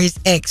or his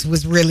ex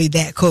was really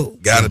that cool.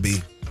 Gotta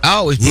be. I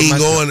always you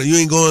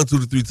ain't going 2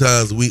 to 3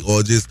 times a week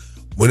or just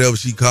whenever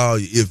she call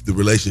you if the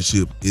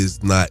relationship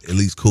is not at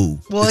least cool.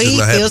 Well, he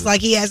feels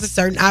like he has a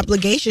certain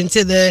obligation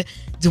to the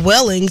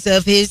dwellings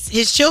of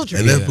his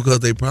children. And that's because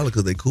they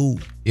cool.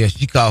 Yeah,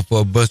 she called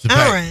for a bus to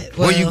pack. All right.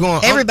 Well, where you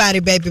going? Everybody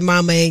baby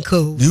mama ain't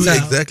cool. You so.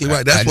 exactly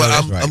right. That's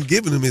why I'm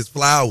giving him his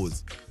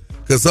flowers.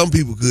 Because some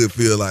people could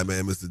feel like,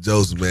 man, Mr.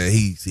 Joseph, man,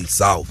 he's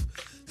soft.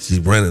 She's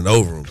running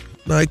over him.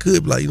 No, he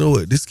could be like, you know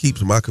what? This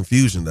keeps my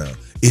confusion down.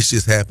 It's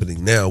just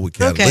happening now with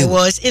Catalina. Okay,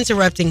 well, it's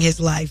interrupting his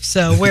life.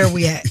 So where are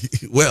we at?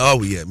 Where are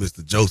we at,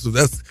 Mr. Joseph?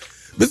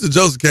 Mr.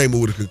 Joseph came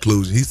up with a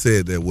conclusion. He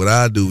said that what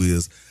I do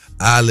is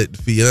I let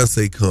the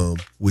fiance come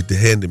with the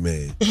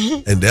handyman,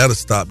 and that'll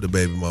stop the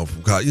baby mom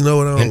from calling. You know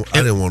what?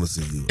 I didn't want to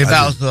see you.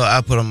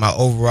 I put on my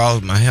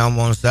overalls, my helmet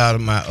on the side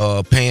of my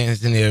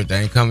pants and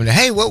everything, coming to,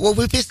 hey, what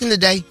we fixing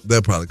today?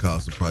 That probably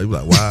caused a problem.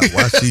 Like,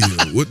 why she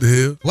here? What the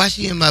hell? Why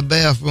she in my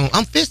bathroom?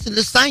 I'm fixing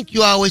the sink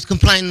you always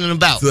complaining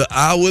about. To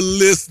our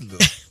listener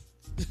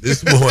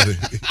this morning,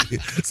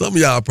 some of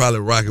y'all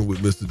probably rocking with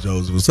Mr.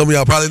 Joseph, and some of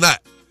y'all probably not.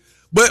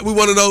 But we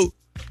want to know,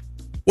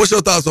 what's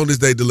your thoughts on this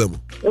day dilemma?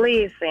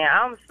 Listen,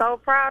 I'm so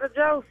proud of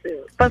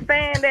Joseph for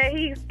saying that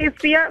his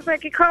fiance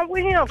can come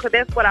with him, because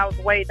that's what I was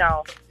waiting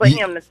on for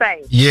him to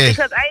say. Yeah.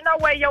 Because ain't no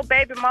way your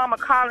baby mama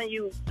calling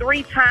you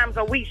 3 times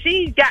a week.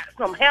 She got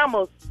some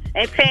hammers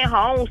and paying her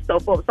own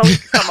stuff up so he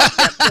can come up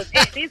there. Because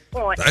at this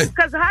point,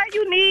 because how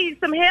you need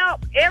some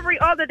help every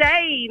other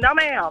day? No,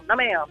 ma'am. No,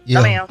 ma'am. Yeah.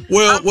 No, ma'am.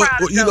 Well,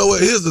 you know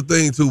what? Here's the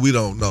thing, too, we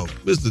don't know.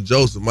 Mr.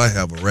 Joseph might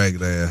have a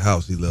ragged-ass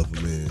house he left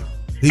him in.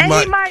 He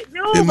might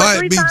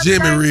be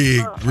Jimmy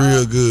rigged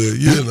real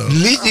good, you know. At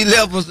least he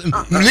left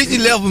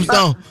him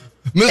some.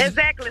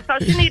 Exactly. So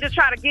she need to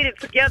try to get it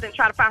together and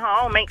try to find her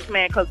own maintenance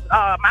man, because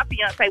my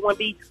fiance wouldn't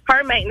be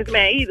her maintenance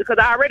man either, because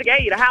I already gave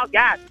you the house.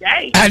 God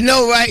dang. I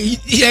know, right?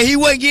 He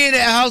wasn't getting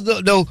that house,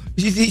 though.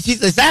 She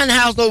said, sign the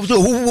house over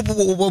to her.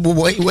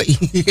 Wait.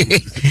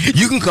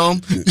 You can come.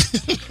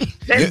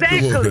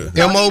 Exactly.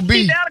 MOB.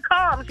 She better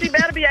come. She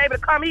better be able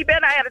to come. He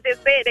better not have to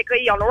just say that because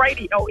he on the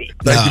radio.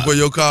 Thank you for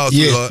your call,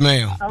 yes, sweetheart.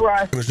 ma'am. All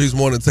right. The Streets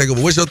Morning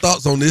Takeover. What's your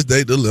thoughts on this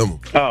day dilemma?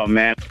 Oh,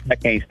 man, I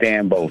can't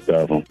stand both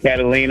of them.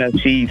 Catalina,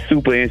 she's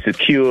super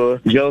insecure.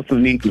 Joseph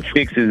needs to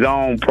fix his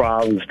own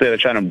problems instead of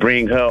trying to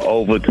bring her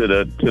over to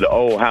the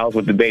old house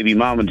with the baby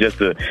mama just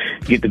to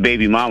get the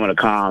baby mama to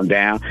calm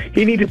down.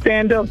 He need to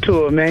stand up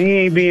to her, man. He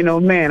ain't being no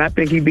man. I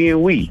think he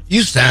being weak.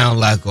 You sound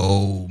like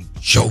old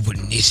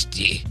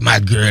chauvinistic. My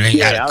girl ain't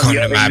got to come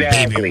to my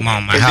baby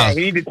mama house.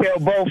 He need to tell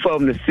both of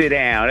them to sit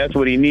down. That's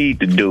what he need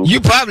to do. You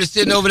probably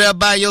sitting over there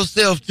by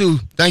yourself, too.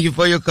 Thank you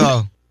for your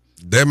call.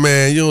 That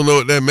man, you don't know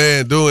what that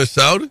man doing,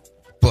 shouted?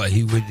 But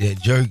he with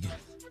that jerkin.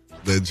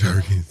 That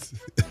Jergens.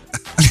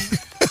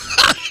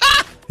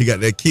 He got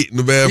that kit in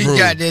the bathroom. He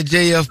got that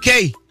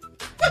JFK.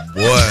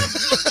 Boy.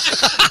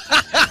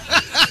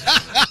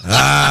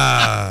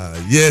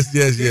 Yes.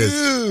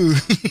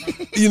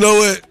 You know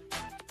what?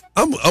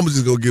 I'm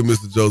just gonna give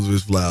Mr. Joseph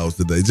his flowers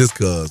today, just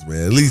cause,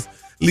 man. At least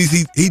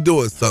he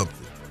doing something.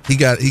 He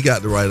got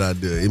the right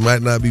idea. It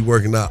might not be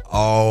working out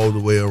all the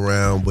way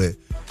around, but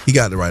He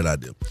got the right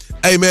idea.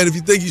 Hey, man, if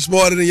you think you're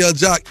smarter than Young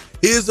Jock,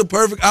 here's the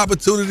perfect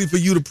opportunity for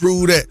you to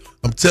prove that.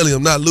 I'm telling you,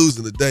 I'm not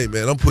losing today,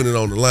 man. I'm putting it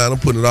on the line. I'm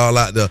putting it all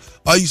out there.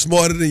 Are you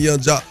smarter than Young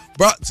Jock?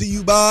 Brought to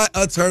you by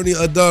Attorney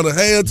Adana.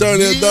 Hey,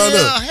 Attorney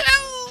Adana.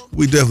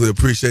 We definitely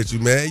appreciate you,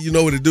 man. You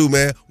know what to do,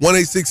 man.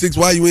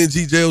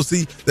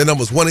 1-866-YUNG-JOC. That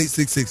number's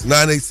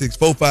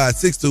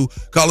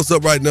 1-866-986-4562. Call us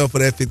up right now for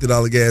that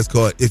 $50 gas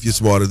card if you're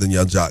smarter than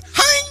Young Jock.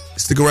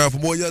 Stick around for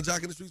more Young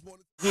Jock in the Streets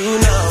Morning.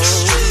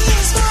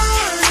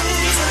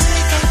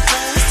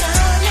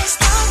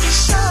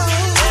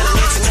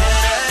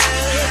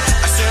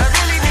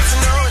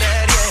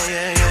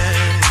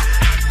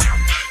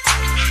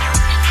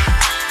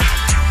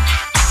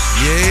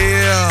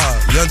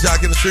 Yeah, Young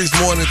Jock in the Streets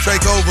Morning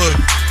Takeover.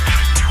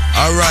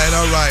 All right.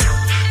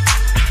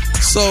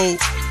 So,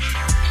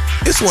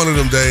 it's one of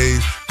them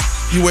days.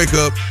 You wake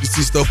up, you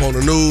see stuff on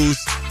the news,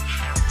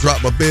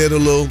 drop my bed a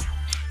little.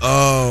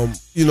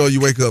 You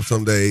wake up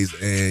some days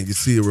and you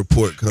see a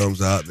report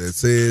comes out that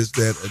says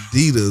that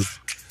Adidas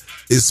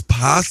is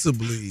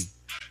possibly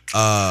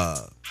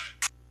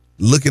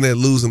looking at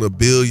losing $1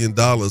 billion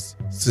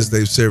since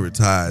they've severed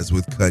ties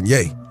with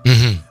Kanye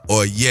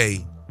or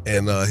Ye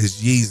and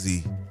his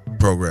Yeezy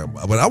program.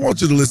 But I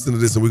want you to listen to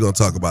this and we're going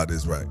to talk about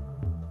this, right?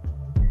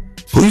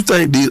 Who you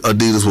think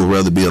Adidas would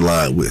rather be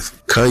aligned with,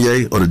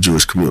 Kanye or the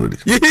Jewish community?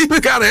 You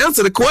even got to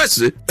answer the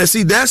question. And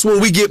see, that's when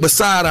we get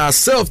beside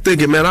ourselves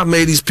thinking, man, I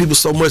made these people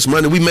so much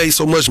money. We made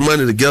so much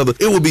money together.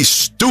 It would be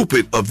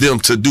stupid of them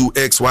to do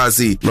X, Y,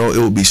 Z. No, it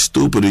would be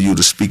stupid of you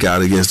to speak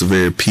out against the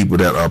very people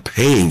that are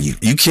paying you.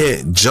 You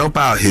can't jump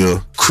out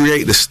here,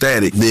 create the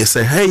static, then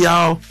say, hey,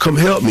 y'all, come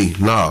help me.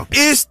 No.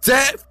 It's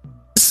that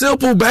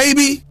simple,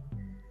 baby.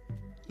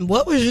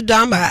 What was you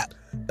talking about?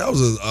 That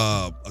was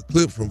a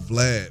clip from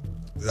Vlad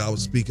that I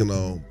was speaking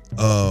on.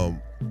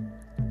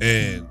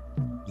 And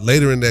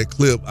later in that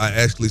clip, I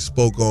actually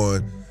spoke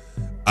on,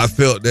 I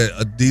felt that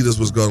Adidas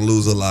was going to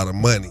lose a lot of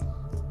money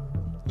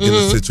in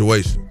the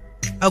situation.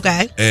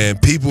 Okay.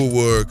 And people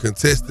were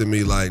contesting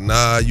me like,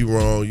 nah, you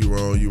wrong.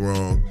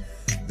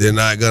 They're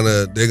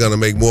going to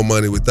make more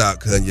money without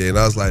Kanye. And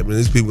I was like, man,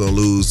 these people going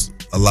to lose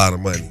a lot of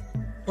money.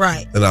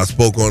 Right. And I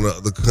spoke on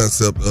the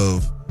concept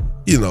of,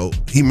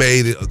 he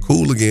made it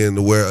cool again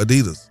to wear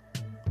Adidas.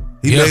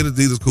 He made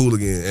Adidas cool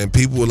again. And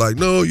people were like,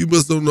 no, you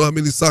must don't know how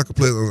many soccer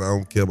players. I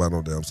don't care about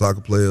no damn soccer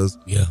players.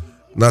 Yeah.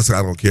 Not saying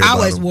I don't care I about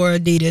always them. wore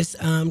Adidas.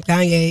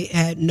 Kanye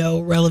had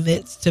no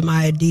relevance to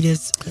my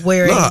Adidas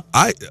wearing.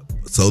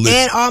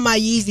 And all my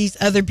Yeezys,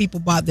 other people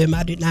bought them.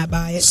 I did not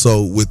buy it.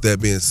 So with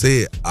that being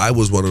said, I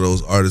was one of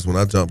those artists when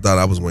I jumped out,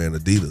 I was wearing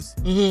Adidas.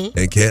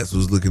 And Cats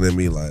was looking at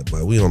me like,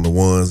 but we on the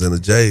ones and the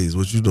J's.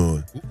 What you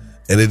doing?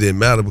 And it didn't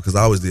matter because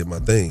I always did my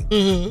thing.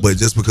 But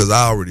just because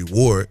I already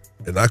wore it,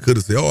 and I could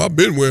have said, I've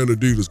been wearing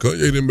Adidas. Kanye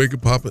didn't make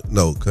it poppin'.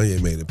 No,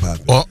 Kanye made it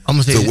poppin'. Well, I'm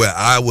gonna say to where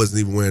I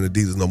wasn't even wearing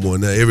Adidas no more.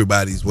 Now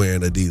everybody's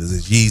wearing Adidas.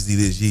 It's Yeezy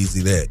this,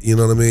 Yeezy that. You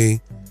know what I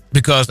mean?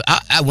 Because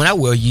when I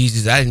wear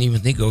Yeezys, I didn't even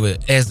think of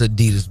it as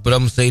Adidas. But I'm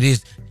gonna say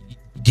this: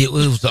 it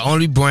was the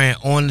only brand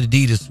on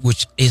Adidas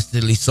which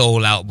instantly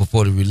sold out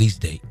before the release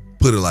date.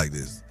 Put it like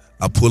this: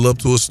 I pull up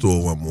to a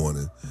store one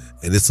morning,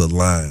 and it's a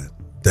line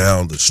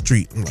down the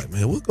street. I'm like,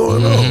 man, what's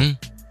going on?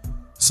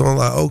 So I'm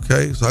like,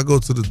 okay. So I go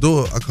to the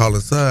door. I call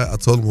inside. I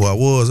told them who I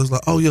was. I was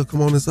like, oh, yeah,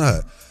 come on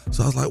inside.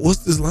 So I was like,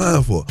 what's this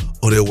line for?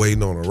 Oh, they're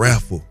waiting on a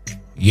raffle.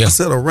 Yeah. I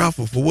said, a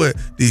raffle for what?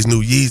 These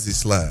new Yeezy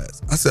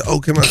slides. I said, oh,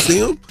 can I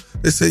see them?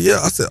 They said, yeah.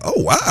 I said, oh,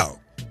 wow.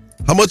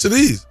 How much are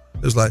these?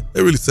 It was like,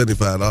 they're really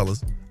 $75. I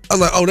was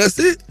like, oh, that's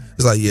it?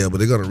 It's like, yeah, but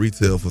they're going to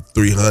retail for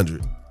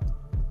 $300.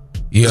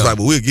 Yeah. It's like,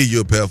 but we'll give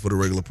you a pair for the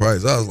regular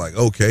price. I was like,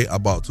 okay. I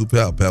bought 2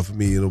 pairs, a pair for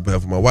me and a pair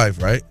for my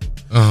wife, right?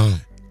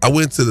 I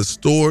went to the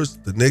stores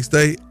the next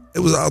day. It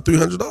was all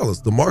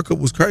 $300. The markup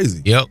was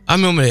crazy. Yep, I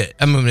remember that.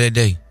 I remember that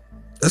day.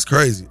 That's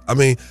crazy. I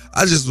mean,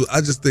 I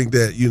just think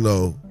that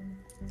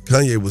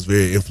Kanye was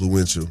very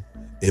influential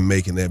in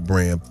making that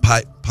brand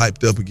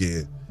piped up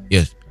again.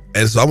 Yes.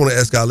 And so I want to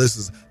ask our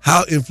listeners,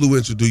 how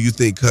influential do you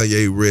think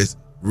Kanye West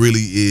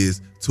really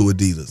is to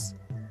Adidas?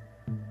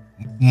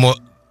 More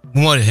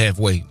than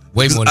halfway.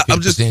 Way more than 50%.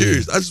 I'm just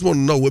curious. I just want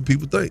to know what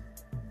people think.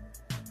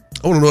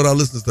 I want to know what our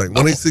listeners think.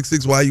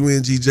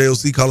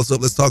 1-866-YUNG-JOC. Call us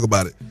up. Let's talk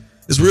about it.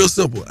 It's real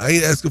simple. I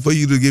ain't asking for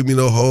you to give me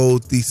no whole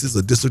thesis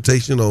or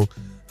dissertation on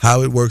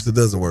how it works or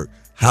doesn't work.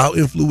 How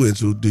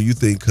influential do you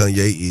think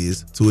Kanye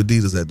is to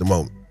Adidas at the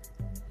moment?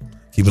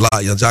 Keep it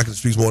live. Young Jock in the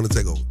Streets Morning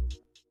Takeover.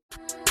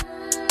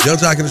 Young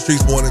Jock in the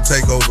Streets Morning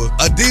Takeover.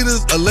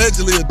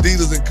 Allegedly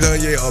Adidas and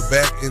Kanye are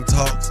back in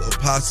talks of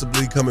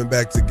possibly coming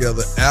back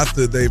together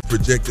after they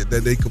projected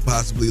that they could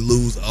possibly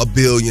lose $1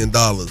 billion.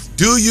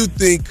 Do you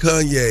think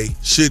Kanye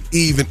should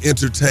even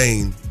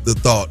entertain the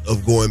thought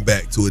of going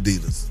back to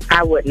Adidas?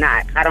 I would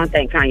not. I don't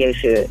think Kanye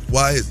should.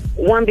 Why is it?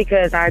 One,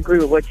 because I agree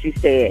with what you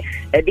said.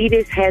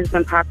 Adidas has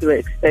been popular,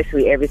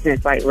 especially ever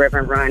since like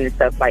Reverend Run and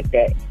stuff like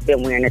that,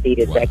 been wearing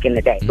Adidas back in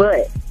the day.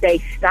 But they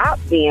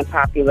stopped being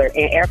popular,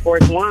 and Air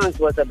Force Ones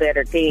was a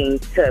better thing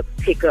to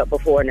pick up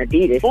before an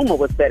Adidas. Puma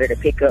was better to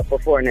pick up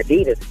before an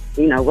Adidas.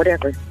 You know,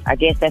 whatever. I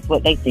guess that's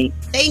what they think.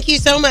 Thank you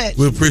so much.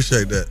 We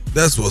appreciate that.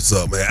 That's what's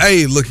up, man.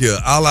 Hey, look here.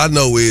 All I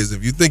know is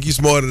if you think you're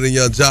smarter than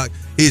Young Jock,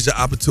 here's your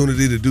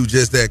opportunity to do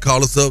just that.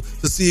 Call us up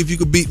to see if you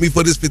can beat me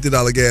for this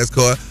 $50 gas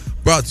card.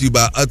 Brought to you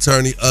by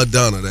Attorney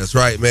Adonna. That's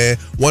right, man.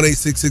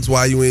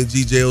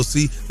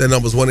 1-866-YUNG-JOC. That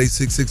number's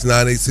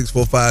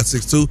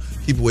 1-866-986-4562.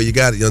 Keep it where you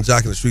got it. Young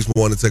Jock in the Streets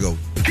Morning Takeover.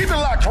 Keep it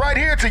locked right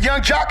here to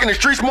Young Jock in the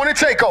Streets Morning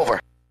Takeover.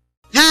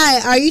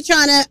 Hi, are you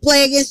trying to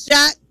play against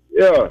Jock?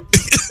 Yeah.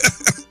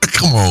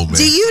 Come on, man.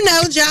 Do you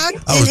know Jock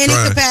in any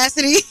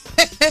capacity?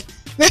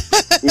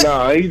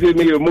 Nah, he just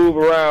need to move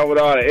around with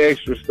all the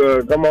extra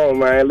stuff. Come on,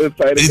 man. Let's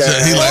play the game.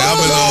 He like, I've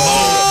been on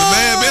hold. The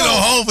man been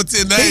on hold for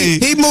 10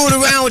 days. He moved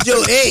around with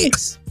your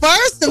ex.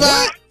 First of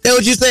all, that's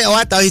what you say? Oh,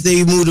 I thought he said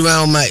he moved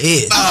around with my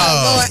ex.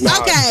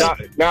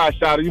 Okay.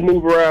 Shawty, you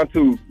move around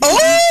too.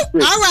 Oh, all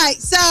right.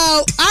 So,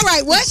 all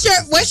right. What's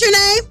your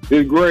name?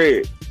 It's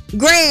Greg.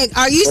 Greg,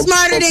 are you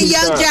smarter than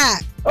Young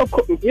Jock? Of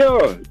course,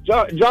 yeah.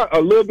 Jock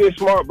a little bit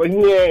smart, but he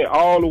ain't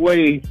all the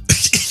way.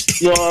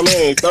 You know what I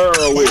mean?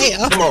 Thorough with it.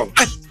 Come on.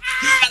 All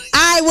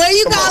right, where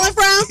you calling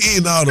from? He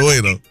ain't all the way,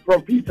 though.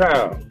 From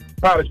P-Town,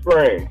 Powder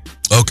Springs.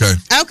 Okay.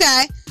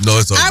 Okay. No,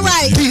 it's all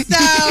right.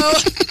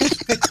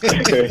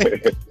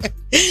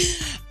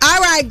 All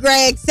right,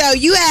 Greg. So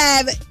you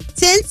have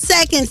 10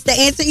 seconds to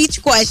answer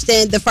each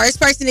question. The first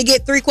person to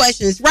get 3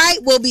 questions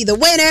right will be the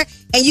winner,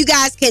 and you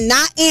guys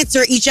cannot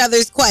answer each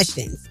other's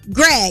questions.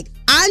 Greg,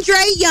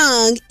 Andre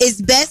Young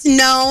is best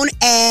known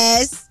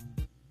as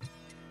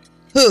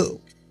who?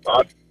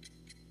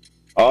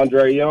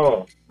 Andre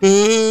Young.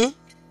 Mm-hmm.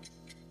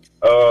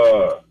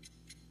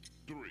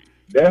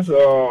 That's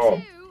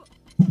okay.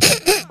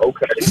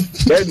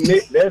 That's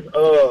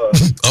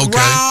okay.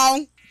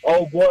 Wrong.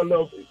 Oh boy,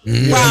 no.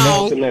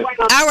 Wrong.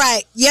 All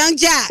right, Young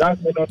Jock.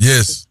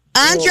 Yes.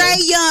 Andre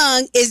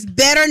Young is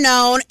better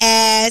known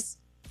as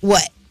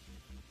what?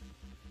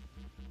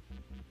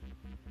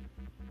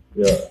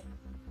 Yeah.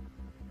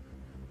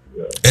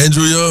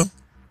 Andrew Young.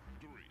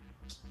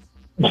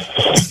 Andre.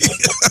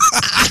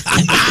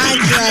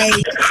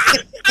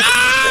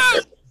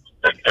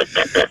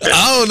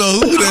 I don't know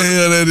who the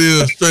hell that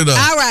is. Straight up.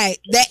 All right.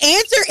 The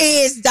answer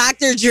is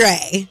Dr.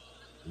 Dre.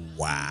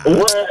 Wow.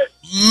 What?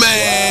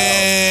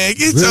 Man,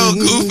 get your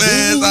goof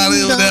ass out of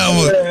here with that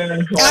one.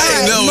 All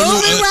right,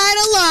 moving right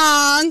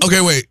along.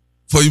 Okay, wait.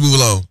 Before you move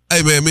along.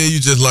 Hey, man, you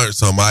just learned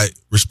something, all right?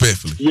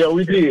 Respectfully. Yeah,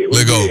 we did.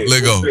 Let go.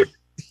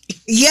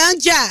 Young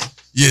Jock.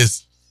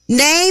 Yes.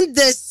 Name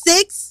the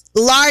 6th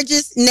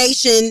largest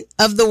nation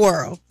of the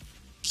world.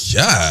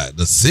 God,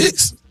 the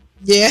 6th?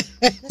 Yeah.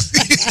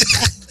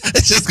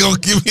 It's just gonna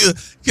give me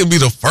can be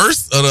the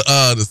first of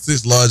the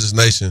 6th largest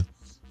nation.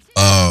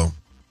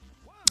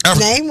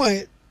 Name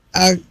one.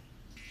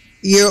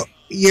 Your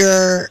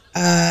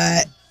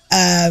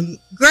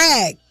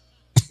Greg.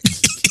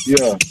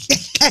 Yeah.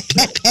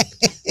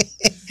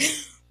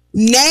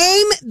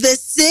 Name the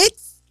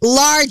 6th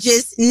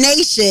largest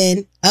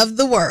nation of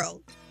the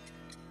world.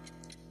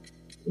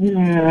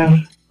 Yeah.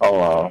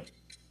 Hold on.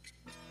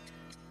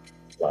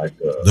 Like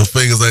the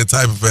fingers ain't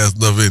typing fast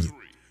enough, is it?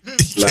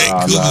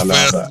 Nah.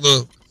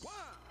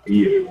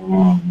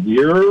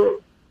 You're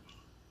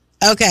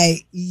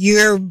okay.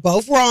 You're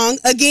both wrong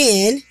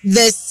again.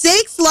 The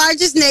 6th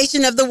largest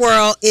nation of the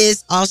world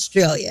is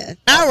Australia.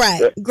 All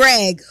right,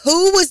 Greg.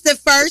 Who was the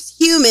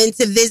first human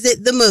to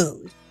visit the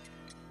moon?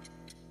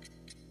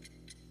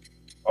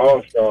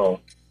 Armstrong.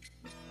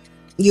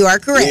 You are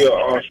correct.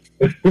 Yeah,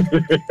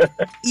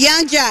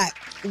 Young Jock.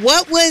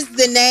 What was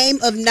the name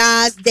of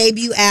Nas'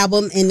 debut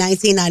album in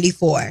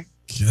 1994?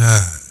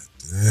 God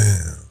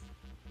damn.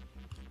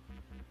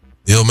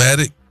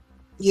 Illmatic?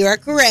 You are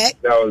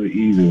correct. That was an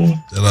easy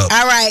one. Shut up.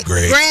 All right,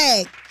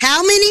 Greg.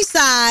 How many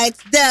sides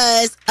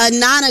does a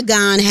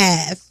nonagon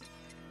have?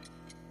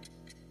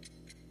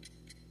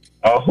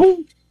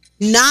 Who?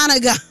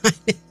 Nonagon.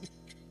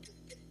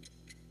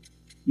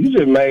 You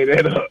just made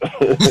that up.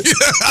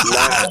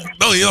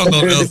 No, you don't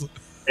know that.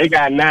 It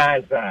got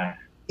 9 sides.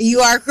 You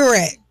are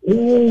correct.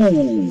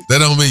 Ooh. That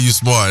don't mean you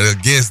smart. A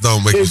guess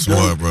don't make you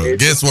smart, bro.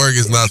 Guesswork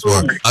is not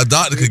smart. A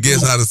doctor could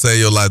guess how to save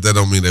your life. That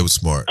don't mean they were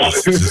smart.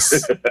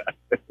 Just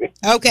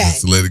okay.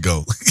 Let it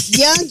go.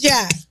 Young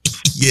Jock.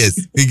 Yes.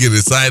 He get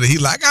excited. He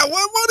like, I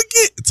want more to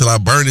get. Until I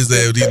burn his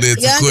ass with these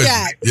next Young questions.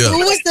 Jock. Yeah. Who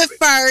was the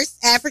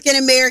first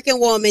African-American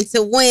woman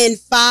to win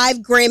 5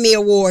 Grammy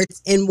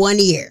Awards in 1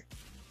 year?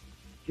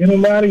 Get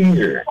him out of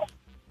here.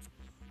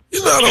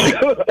 You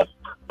know,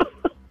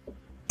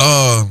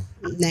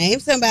 Name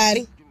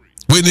somebody.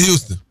 Whitney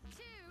Houston.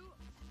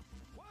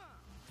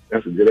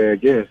 That's a good ass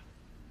guess.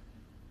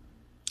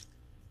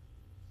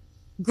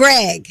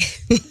 Greg.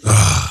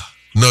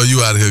 No,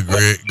 you out of here,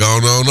 Greg. Go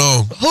on.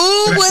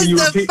 Who was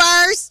the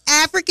first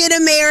African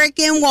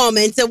American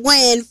woman to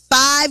win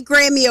 5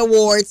 Grammy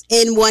Awards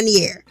in 1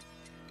 year?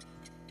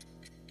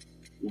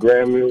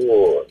 Grammy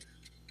Awards.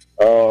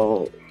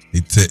 He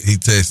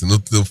texting.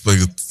 Them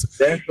finger.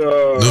 That's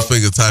Them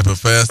finger typing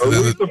faster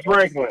than it. Aretha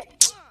Franklin.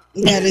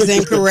 That is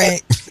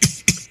incorrect.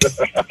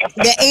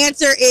 The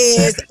answer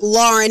is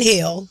Lauryn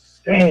Hill.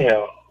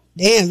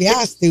 Damn,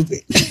 y'all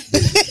stupid.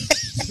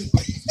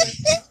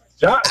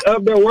 Y'all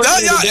up there working.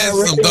 Y'all ask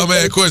some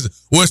dumbass question.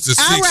 What's the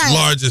sixth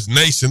largest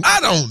nation? I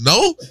don't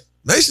know.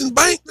 Nation's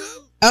bank.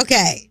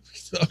 Okay.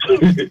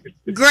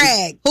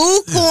 Greg,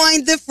 who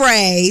coined the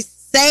phrase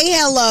 "say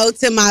hello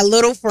to my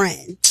little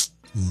friend"?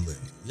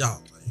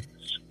 Y'all.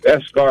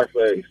 That's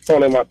Scarface.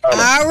 Tony Montana.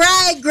 All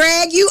right,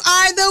 Greg, you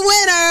are the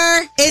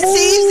winner. It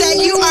seems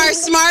that you are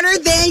smarter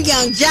than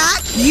Young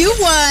Jock. You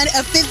won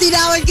a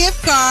 $50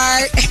 gift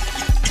card.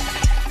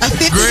 A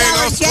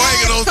 $50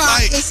 gas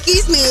card.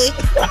 Excuse me.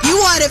 You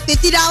won a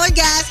 $50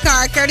 gas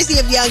card courtesy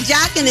of Young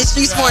Jock and the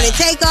Streets Morning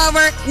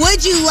Takeover.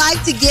 Would you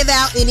like to give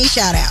out any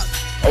shout-outs?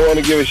 I want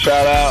to give a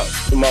shout-out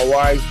to my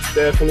wife,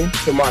 Stephanie,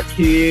 to my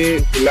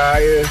kids,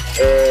 Naya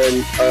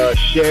and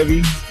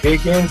Chevy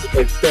Dickens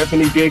and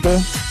Stephanie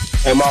Dickens.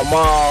 And my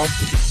mom.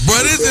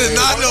 Bro, this is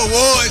not the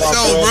award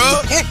show,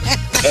 bro.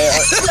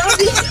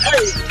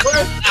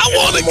 I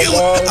want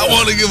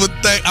to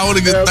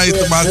give thanks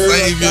to my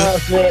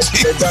Savior.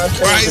 Jesus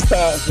Christ.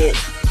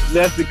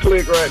 That's the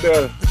click right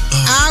there.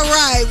 All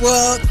right,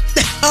 well,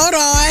 hold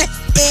on.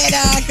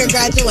 And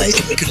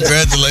congratulations.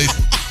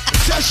 Congratulations.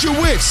 Test your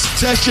wits.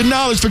 Test your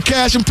knowledge for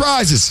cash and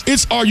prizes.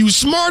 It's Are You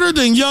Smarter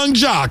Than Young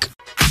Jock?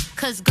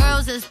 Cause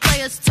girls is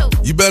players too.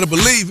 You better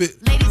believe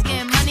it. Ladies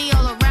getting money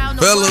all around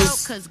the Fellas. world.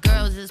 Cause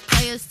girls is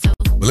players too.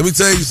 But let me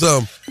tell you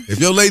something. If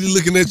your lady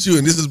looking at you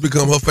and this has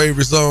become her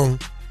favorite song,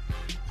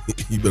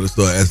 you better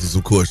start asking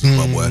some questions,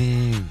 my boy.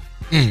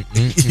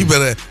 You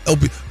better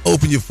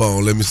open your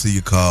phone. Let me see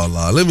your call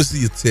log. Let me see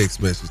your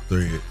text message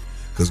thread.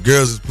 Because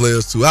girls is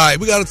players too. All right,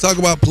 we got to talk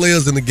about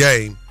players in the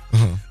game.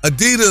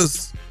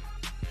 Adidas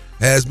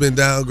has been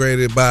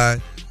downgraded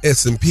by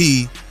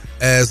S&P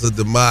as the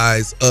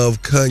demise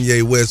of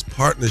Kanye West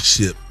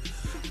partnership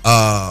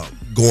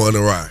going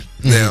awry.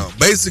 Now,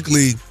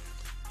 basically,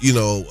 you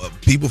know,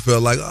 people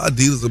felt like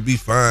Adidas would be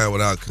fine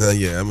without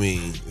Kanye. I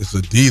mean, it's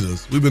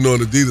Adidas. We've been on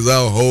Adidas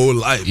our whole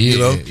life, you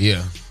know?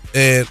 Yeah.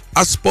 And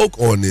I spoke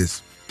on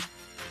this.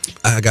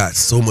 I got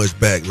so much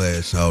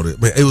backlash out of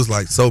it. Man, it was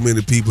like so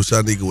many people.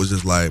 Shanika was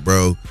just like,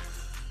 bro,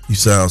 you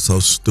sound so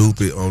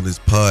stupid on this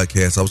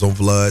podcast. I was on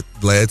Vlad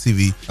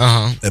TV.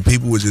 And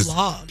people were just,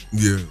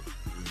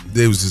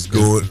 they was just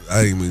going,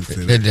 I didn't mean to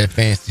say that. That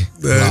fancy.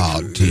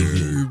 Vlad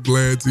TV.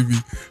 Vlad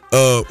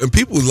TV. And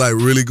people was like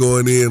really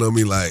going in on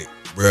me like,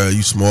 bro,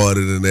 you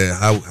smarter than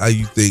that. How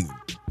you think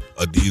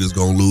Adidas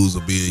gonna lose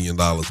 $1 billion?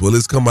 Well,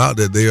 it's come out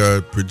that they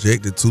are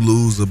projected to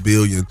lose $1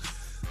 billion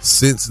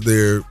since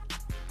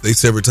they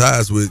severed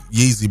ties with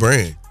Yeezy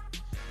brand.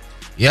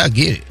 Yeah, I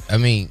get it. I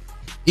mean,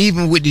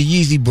 even with the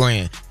Yeezy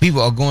brand,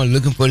 people are going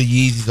looking for the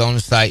Yeezys on the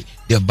site.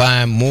 They're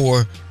buying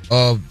more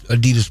of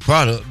Adidas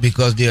product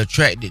because they're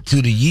attracted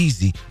to the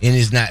Yeezy and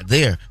it's not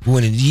there. But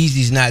when the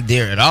Yeezy's not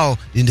there at all,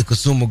 then the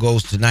consumer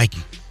goes to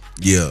Nike.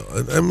 Yeah,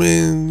 I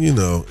mean, you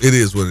know, it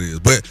is what it is.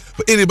 But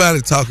for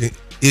anybody talking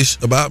ish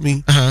about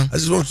me, I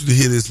just want you to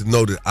hear this and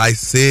know that I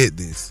said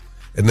this,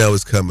 and now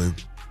it's coming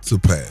to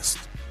pass.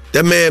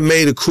 That man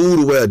made it cool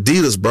to wear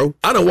Adidas, bro.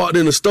 I done walked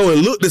in the store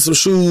and looked at some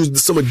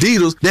shoes, some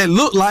Adidas that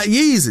look like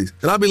Yeezys.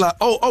 And I'd be like,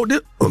 oh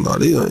no,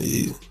 these ain't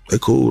Yeezys. They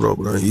cool though,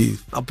 but I ain't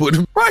Yeezys. I put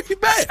them right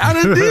back. I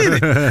done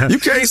did it. You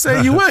can't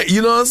say you ain't,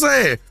 you know what I'm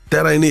saying?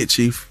 That ain't it,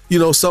 Chief. You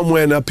know,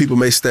 somewhere now people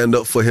may stand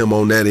up for him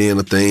on that end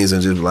of things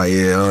and just be like,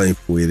 yeah, I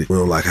ain't with it. We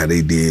don't like how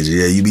they did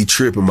you. Yeah, you be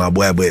tripping, my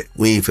boy, but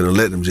we ain't finna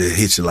let them just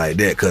hit you like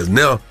that because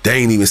now they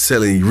ain't even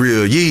selling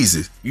real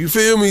Yeezys. You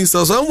feel me?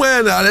 So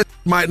somewhere now that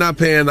might not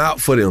pan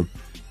out for them.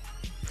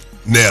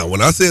 Now,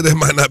 when I said that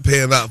might not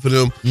pan out for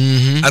them,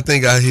 I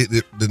think I hit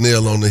the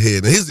nail on the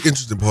head. And here's the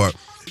interesting part.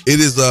 It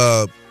has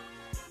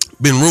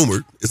been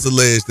rumored, it's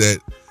alleged that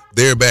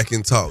they're back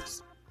in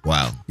talks.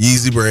 Wow.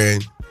 Yeezy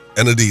brand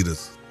and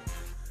Adidas.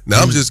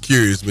 Now, I'm just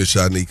curious, Miss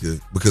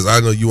Shanika, because I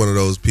know you're one of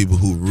those people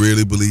who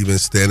really believe in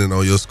standing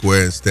on your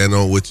square and stand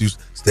on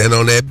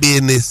that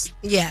business.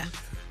 Yeah.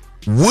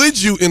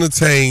 Would you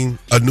entertain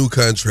a new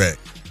contract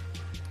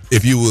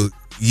if you were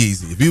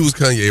Yeezy? If you was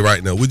Kanye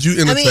right now, would you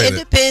entertain it?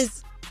 It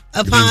depends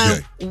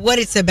upon what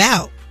it's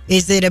about.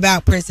 Is it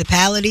about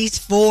principalities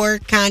for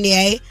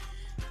Kanye?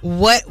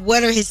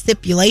 What are his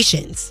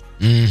stipulations?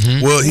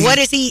 Well, what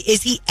is he?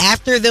 Is he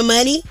after the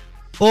money,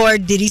 or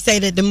did he say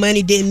that the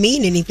money didn't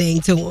mean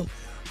anything to him?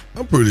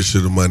 I'm pretty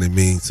sure the money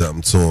means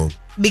something to him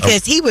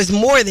because he was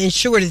more than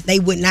sure that they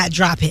would not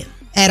drop him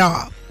at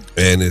all.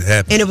 And it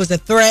happened. And it was a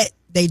threat.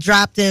 They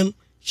dropped him.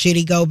 Should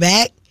he go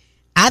back?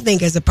 I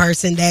think as a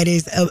person that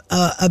is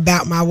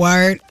about my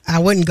word, I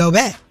wouldn't go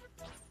back.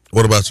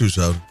 What about you,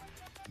 Sheldon?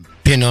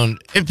 It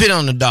depend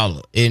on the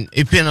dollar and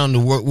it depend on the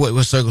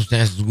what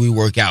circumstances we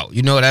work out.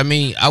 You know what I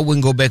mean? I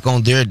wouldn't go back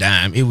on their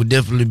dime. It would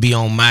definitely be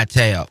on my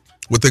tab.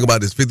 Well, think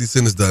about this. 50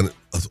 Cent has done it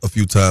a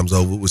few times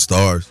over with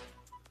Stars.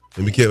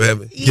 And we kept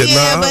having...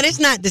 but it's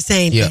not the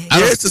same thing. Yeah,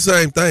 it's the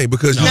same thing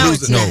because you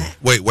lose it. No,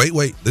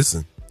 wait.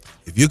 Listen.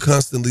 If you're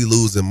constantly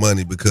losing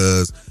money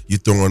because you're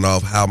throwing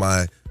off how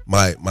my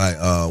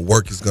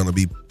work is going to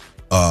be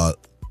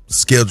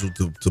scheduled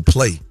to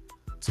play,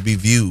 to be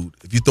viewed.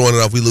 If you're throwing it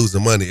off, we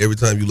losing money every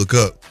time you look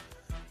up.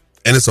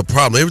 And it's a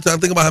problem. Every time,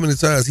 think about how many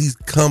times he's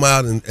come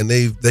out and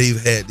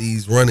they've had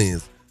these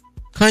run-ins.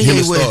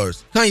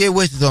 Kanye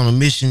West is on a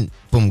mission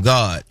from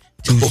God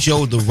to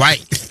show the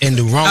right and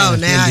the wrong. Oh,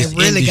 now I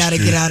really got to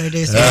get out of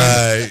this.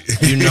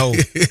 You know,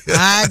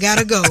 I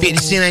gotta go. 50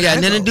 Cent ain't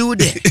got nothing to do with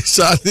that.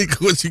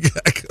 Shanika, what you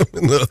got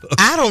coming up?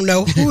 I don't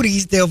know who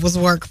these devils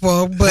work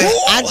for, but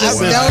I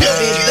just know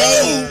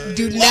that they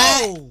do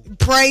not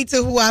pray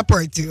to who I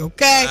pray to.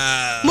 Okay,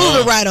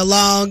 moving right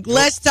along.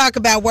 Let's talk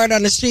about Word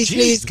on the Streets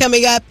news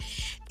coming up.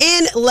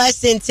 In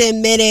less than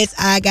 10 minutes,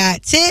 I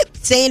got Tip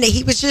saying that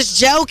he was just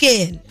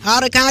joking.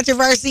 All the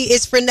controversy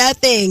is for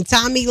nothing.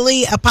 Tommy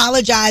Lee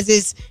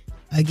apologizes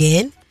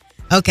again.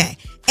 Okay.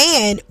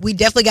 And we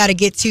definitely got to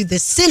get to the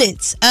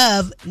sentence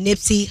of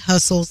Nipsey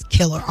Hussle's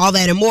killer. All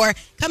that and more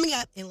coming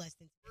up in less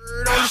than.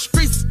 Word on the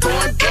streets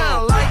going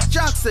down like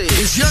Jock said.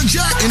 It's Young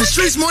Jock in the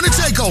Streets Morning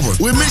Takeover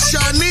with Miss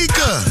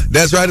Shanika.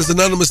 That's right. It's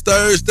Anonymous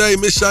Thursday,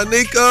 Miss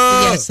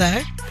Shanika. Yes,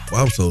 sir.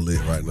 Well, I'm so lit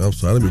right now. I'm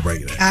sorry. Let me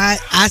break it out.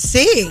 I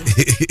see.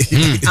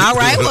 All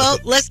right. Well,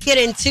 let's get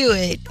into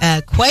it.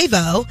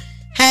 Quavo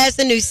has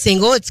a new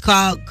single. It's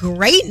called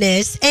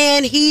Greatness,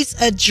 and he's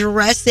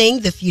addressing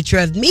the future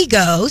of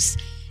Migos.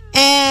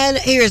 And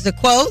here's a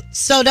quote.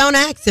 So don't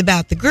ask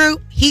about the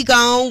group. He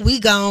gone, we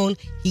gone.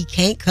 He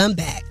can't come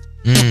back.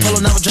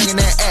 Pulling up, drinking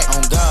that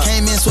act.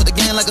 Came in, sweat the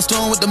game like a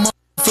storm with the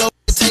flow.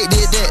 Take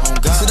did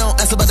that. So don't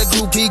ask about the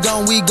group. He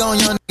gone, we gone.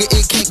 Young nigga,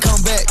 it can't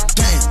come back.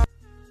 Damn.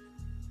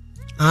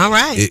 All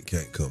right. It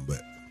can't come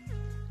back.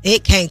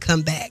 It can't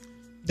come back.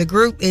 The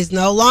group is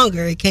no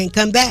longer. It can't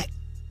come back.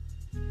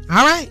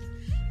 All right.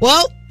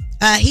 Well,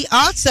 he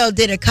also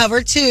did a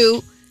cover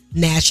to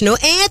National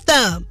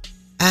Anthem.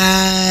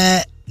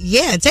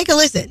 Yeah, take a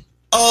listen.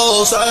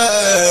 Oh,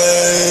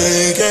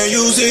 say, can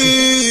you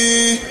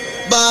see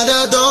by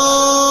the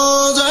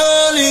dawn's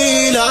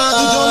early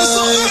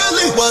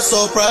light? What's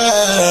so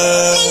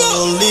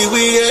proudly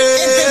we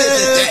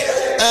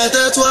at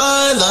the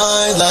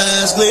twilight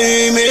last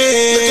gleaming.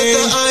 Look at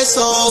the ice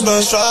on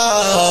the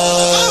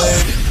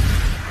stride.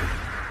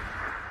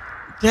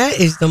 That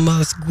is the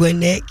most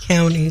Gwinnett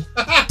County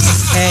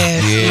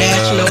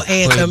national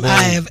anthem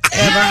I have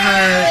ever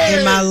heard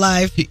in my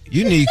life.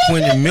 You need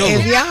Quentin Miller.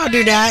 If y'all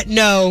do not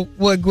know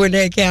what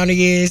Gwinnett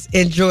County is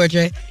in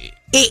Georgia,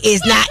 it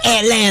is not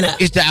Atlanta.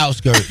 It's the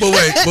outskirts. But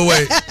wait.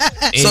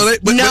 So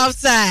North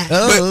side.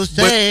 But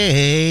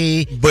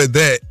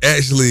that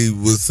actually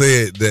was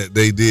said that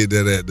they did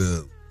that at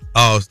the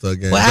All-Star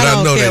game. Well,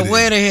 I don't care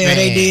where the hell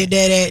they did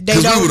that at.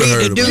 They don't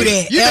need to do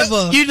that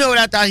ever. You know what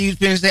I thought he was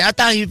finna say? I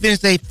thought he was finna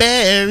say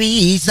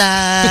ferry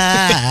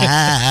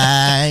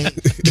side.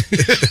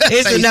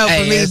 It's a no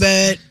for me,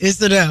 bud. It's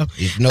a no.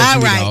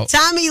 All right.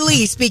 Tommy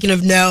Lee, speaking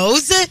of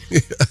no's,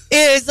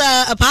 is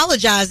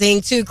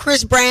apologizing to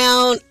Chris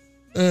Brown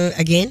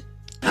again.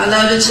 I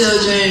love the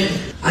children.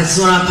 I just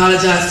want to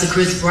apologize to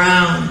Chris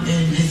Brown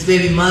and his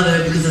baby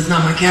mother because it's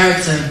not my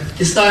character.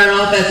 It started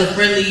off as a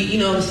friendly,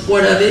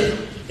 sport of it.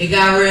 It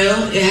got real.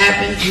 It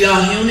happened. We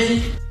all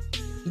human.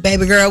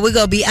 Baby girl, we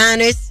gonna be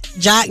honest.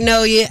 Jock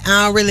know you.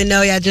 I don't really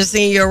know you. I just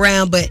seen you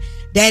around, but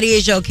that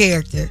is your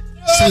character,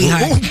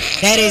 sweetheart.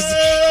 That is.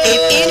 If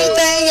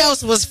anything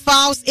else was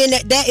false in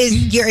that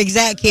is your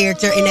exact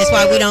character, and that's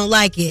why we don't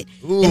like it.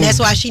 Ooh. And that's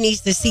why she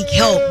needs to seek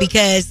help,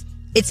 because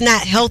it's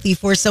not healthy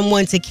for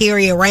someone to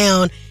carry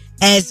around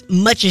as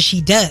much as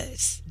she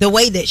does, the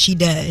way that she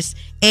does.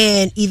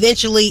 And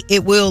eventually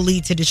it will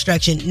lead to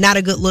destruction. Not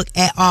a good look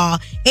at all.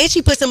 And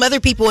she put some other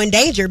people in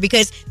danger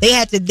because they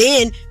had to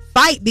then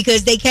fight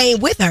because they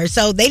came with her.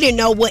 So they didn't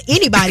know what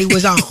anybody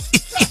was on.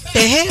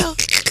 The hell?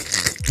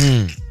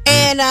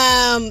 And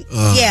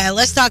yeah,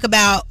 let's talk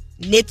about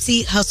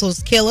Nipsey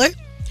Hussle's killer.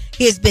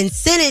 He has been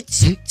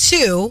sentenced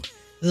to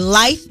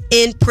life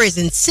in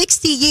prison,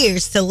 60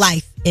 years to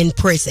life in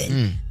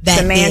prison.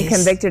 The man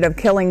convicted of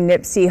killing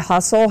Nipsey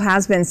Hussle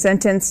has been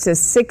sentenced to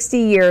 60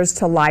 years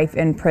to life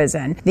in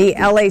prison. The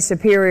LA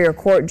Superior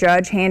Court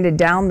judge handed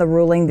down the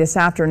ruling this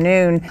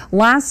afternoon.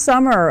 Last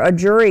summer, a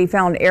jury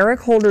found Eric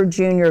Holder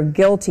Jr.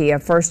 guilty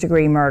of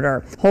first-degree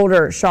murder.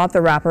 Holder shot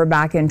the rapper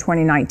back in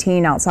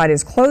 2019 outside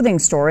his clothing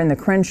store in the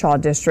Crenshaw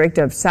district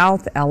of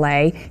South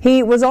LA.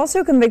 He was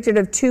also convicted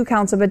of 2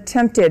 counts of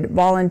attempted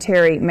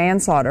voluntary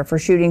manslaughter for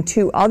shooting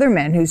 2 other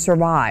men who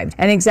survived.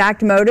 An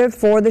exact motive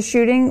for the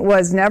shooting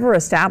was never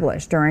established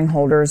during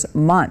Holder's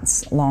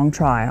months-long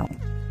trial.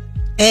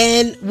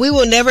 And we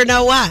will never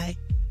know why.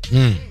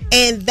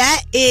 And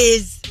that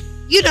is,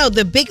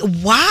 the big,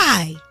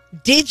 why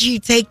did you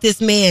take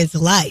this man's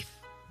life?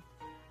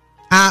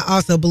 I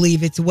also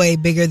believe it's way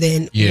bigger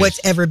than what's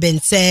ever been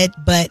said.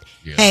 But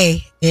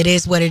hey, it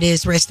is what it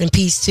is. Rest in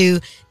peace to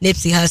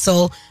Nipsey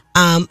Hussle.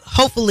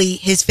 Hopefully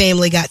his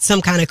family got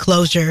some kind of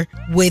closure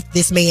with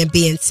this man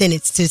being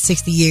sentenced to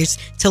 60 years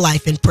to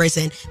life in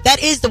prison.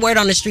 That is the Word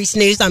on the Streets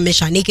news. I'm Miss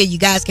Shanika. You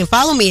guys can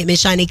follow me at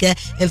Miss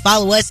Shanika and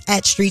follow us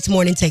at Streets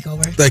Morning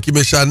Takeover. Thank you,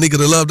 Miss Shanika.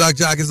 The Love Doc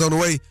Jock is on the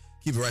way.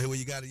 Keep it right here where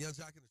you got it, Young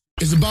Jock.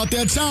 It's about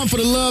that time for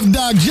the Love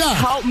Doc Jock.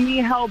 Help me,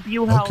 help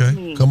you, help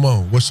me. Come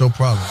on. What's your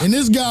problem? And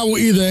this guy will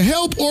either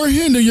help or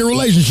hinder your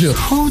relationship.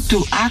 Who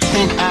do I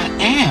think I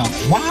am?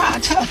 Why I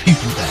tell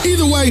people that?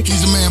 Either way,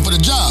 he's the man for the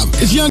job.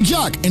 It's Young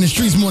Jock in the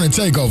Streets Morning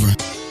Takeover.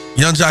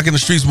 Young Jock in the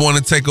Streets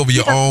Morning Takeover.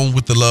 Your own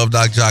with the Love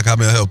Doc Jock. How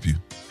may I help you?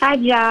 Hi,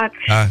 Jock.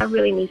 Hi. I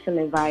really need some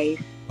advice.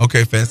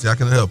 Okay, Fancy. How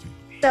can I help you?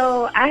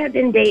 So I have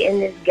been dating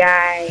this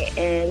guy,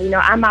 and,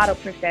 I model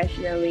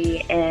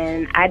professionally,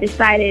 and I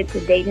decided to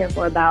date him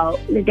for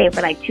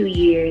like 2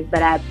 years,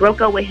 but I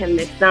broke up with him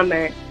this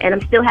summer, and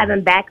I'm still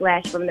having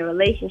backlash from the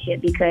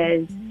relationship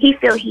because he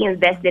feels he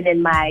invested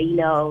in my,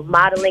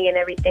 modeling and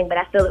everything, but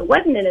I feel it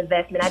wasn't an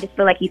investment. I just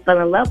feel like he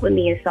fell in love with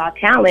me and saw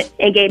talent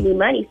and gave me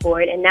money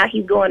for it, and now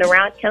he's going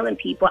around telling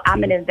people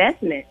I'm an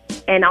investment,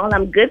 and all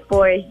I'm good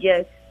for is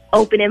just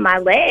opening my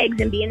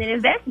legs and being an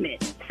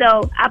investment.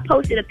 So I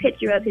posted a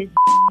picture of his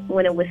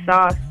when it was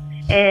soft,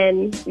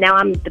 and now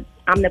I'm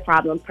the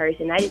problem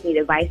person. I just need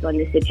advice on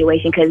this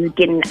situation because it's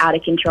getting out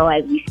of control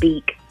as we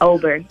speak,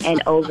 over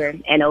and over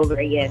and over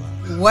again.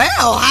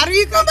 Well, how do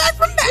you come back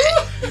from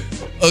that?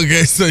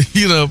 Okay, so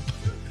you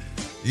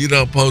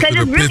don't posted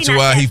a really picture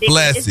while he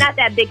flaccid. It's not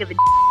that big of a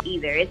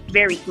either. It's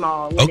very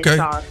small when it's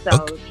soft,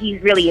 so he's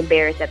really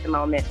embarrassed at the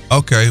moment.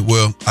 Okay,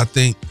 well, I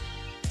think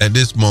at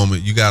this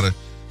moment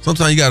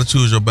sometimes you gotta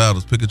choose your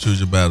battles. Pick and choose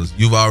your battles.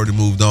 You've already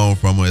moved on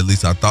from her. At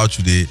least I thought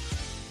you did.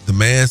 The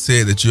man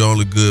said that you're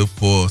only good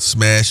for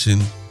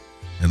smashing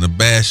and the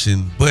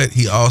bashing, but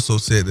he also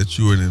said that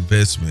you were an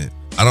investment.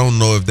 I don't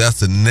know if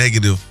that's a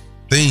negative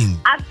thing.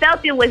 I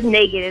felt it was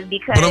negative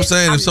because. But I'm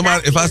saying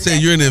if I say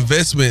you're an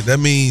investment, that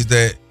means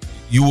that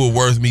you were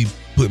worth me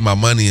putting my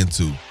money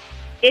into.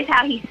 It's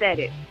how he said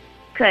it.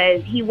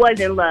 Because he was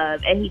in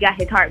love and he got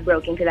his heart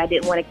broken because I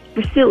didn't want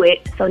to pursue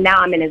it. So now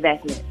I'm an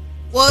investment.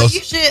 Well,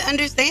 you should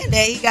understand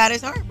that he got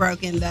his heart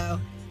broken, though,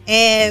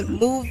 and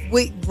move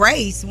with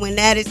grace when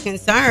that is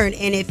concerned.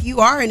 And if you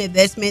are an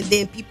investment,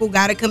 then people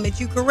got to come at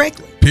you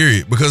correctly.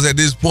 Period. Because at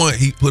this point,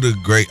 he put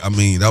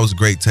that was a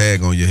great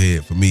tag on your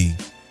head for me.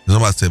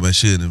 Somebody said, man,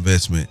 she's an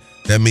investment.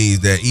 That means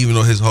that even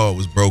though his heart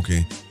was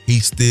broken, he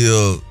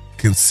still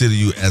consider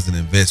you as an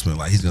investment.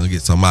 Like he's going to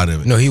get some out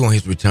of it. No, he want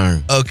his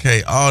return.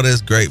 Okay,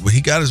 that's great. But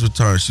he got his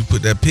return. She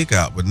put that pic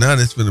out. But now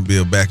it's going to be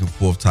a back and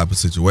forth type of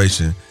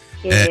situation.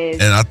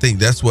 And I think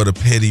that's where the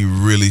petty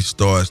really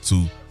starts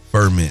to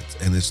ferment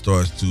and it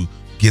starts to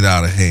get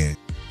out of hand.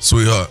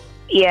 Sweetheart.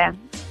 Yeah.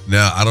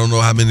 Now, I don't know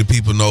how many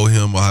people know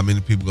him or how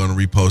many people are going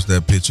to repost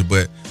that picture,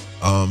 but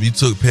you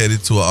took petty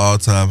to an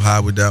all-time high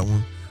with that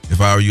one.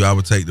 If I were you, I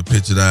would take the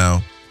picture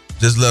down.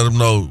 Just let them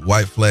know,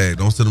 white flag.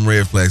 Don't send them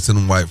red flags, send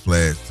them white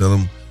flags. Tell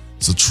them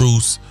it's a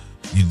truce.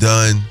 You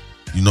done.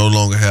 You no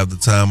longer have the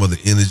time or the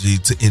energy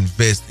to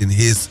invest in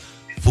his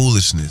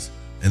foolishness.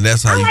 And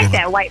that's how I like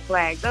that white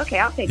flag. Okay,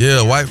 I'll take it.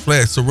 Yeah, white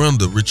flag,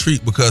 surrender,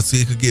 retreat, because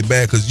he could get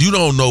bad because you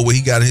don't know what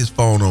he got in his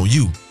phone on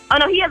you. Oh,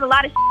 no, he has a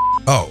lot of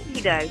Oh.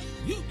 He does.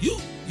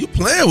 You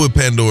playing with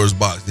Pandora's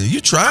box then.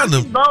 You trying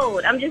to.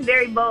 Bold. I'm just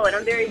very bold.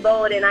 I'm very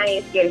bold and I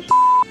ain't scared of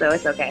so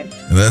it's okay.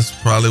 And that's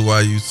probably why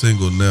you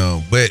single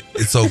now. But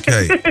it's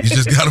okay. You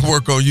just got to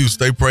work on you.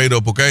 Stay prayed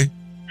up, okay?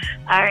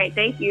 All right,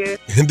 thank you.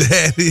 And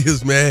that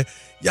is, man.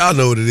 Y'all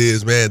know what it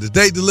is, man. The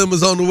date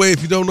dilemma's on the way.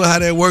 If you don't know how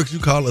that works, you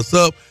call us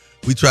up.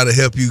 We try to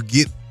help you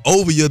get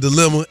over your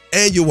dilemma,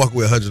 and you'll walk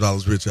away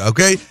 $100 richer,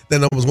 okay? That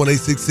number's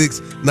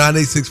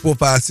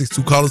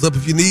 1-866-986-4562. Call us up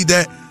if you need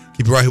that.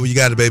 Keep it right here where you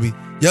got it, baby.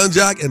 Young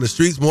Jock and the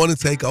Streets Morning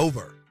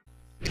Takeover.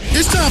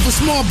 It's time for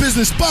Small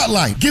Business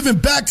Spotlight, giving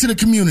back to the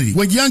community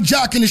with Young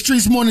Jock and the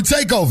Streets Morning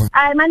Takeover.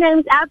 Hi, my name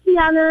is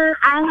Altiana.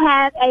 I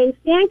have a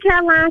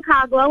skincare line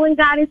called Glowing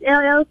Goddess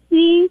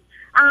LLC.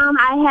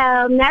 I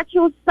have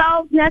natural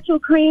soaps, natural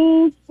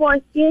creams for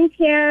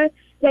skincare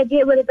that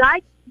get rid of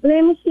dark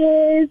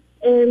blemishes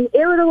and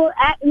irritable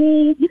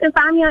acne. You can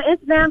find me on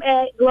Instagram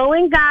at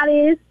Glowing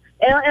Goddess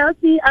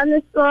LLC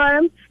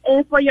 _.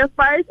 And for your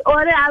first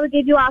order, I will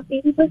give you all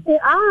 50%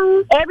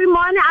 off. Every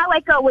morning, I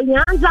wake up with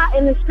Young Jock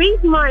in the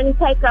Streets Morning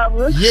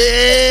Takeover.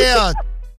 Yeah.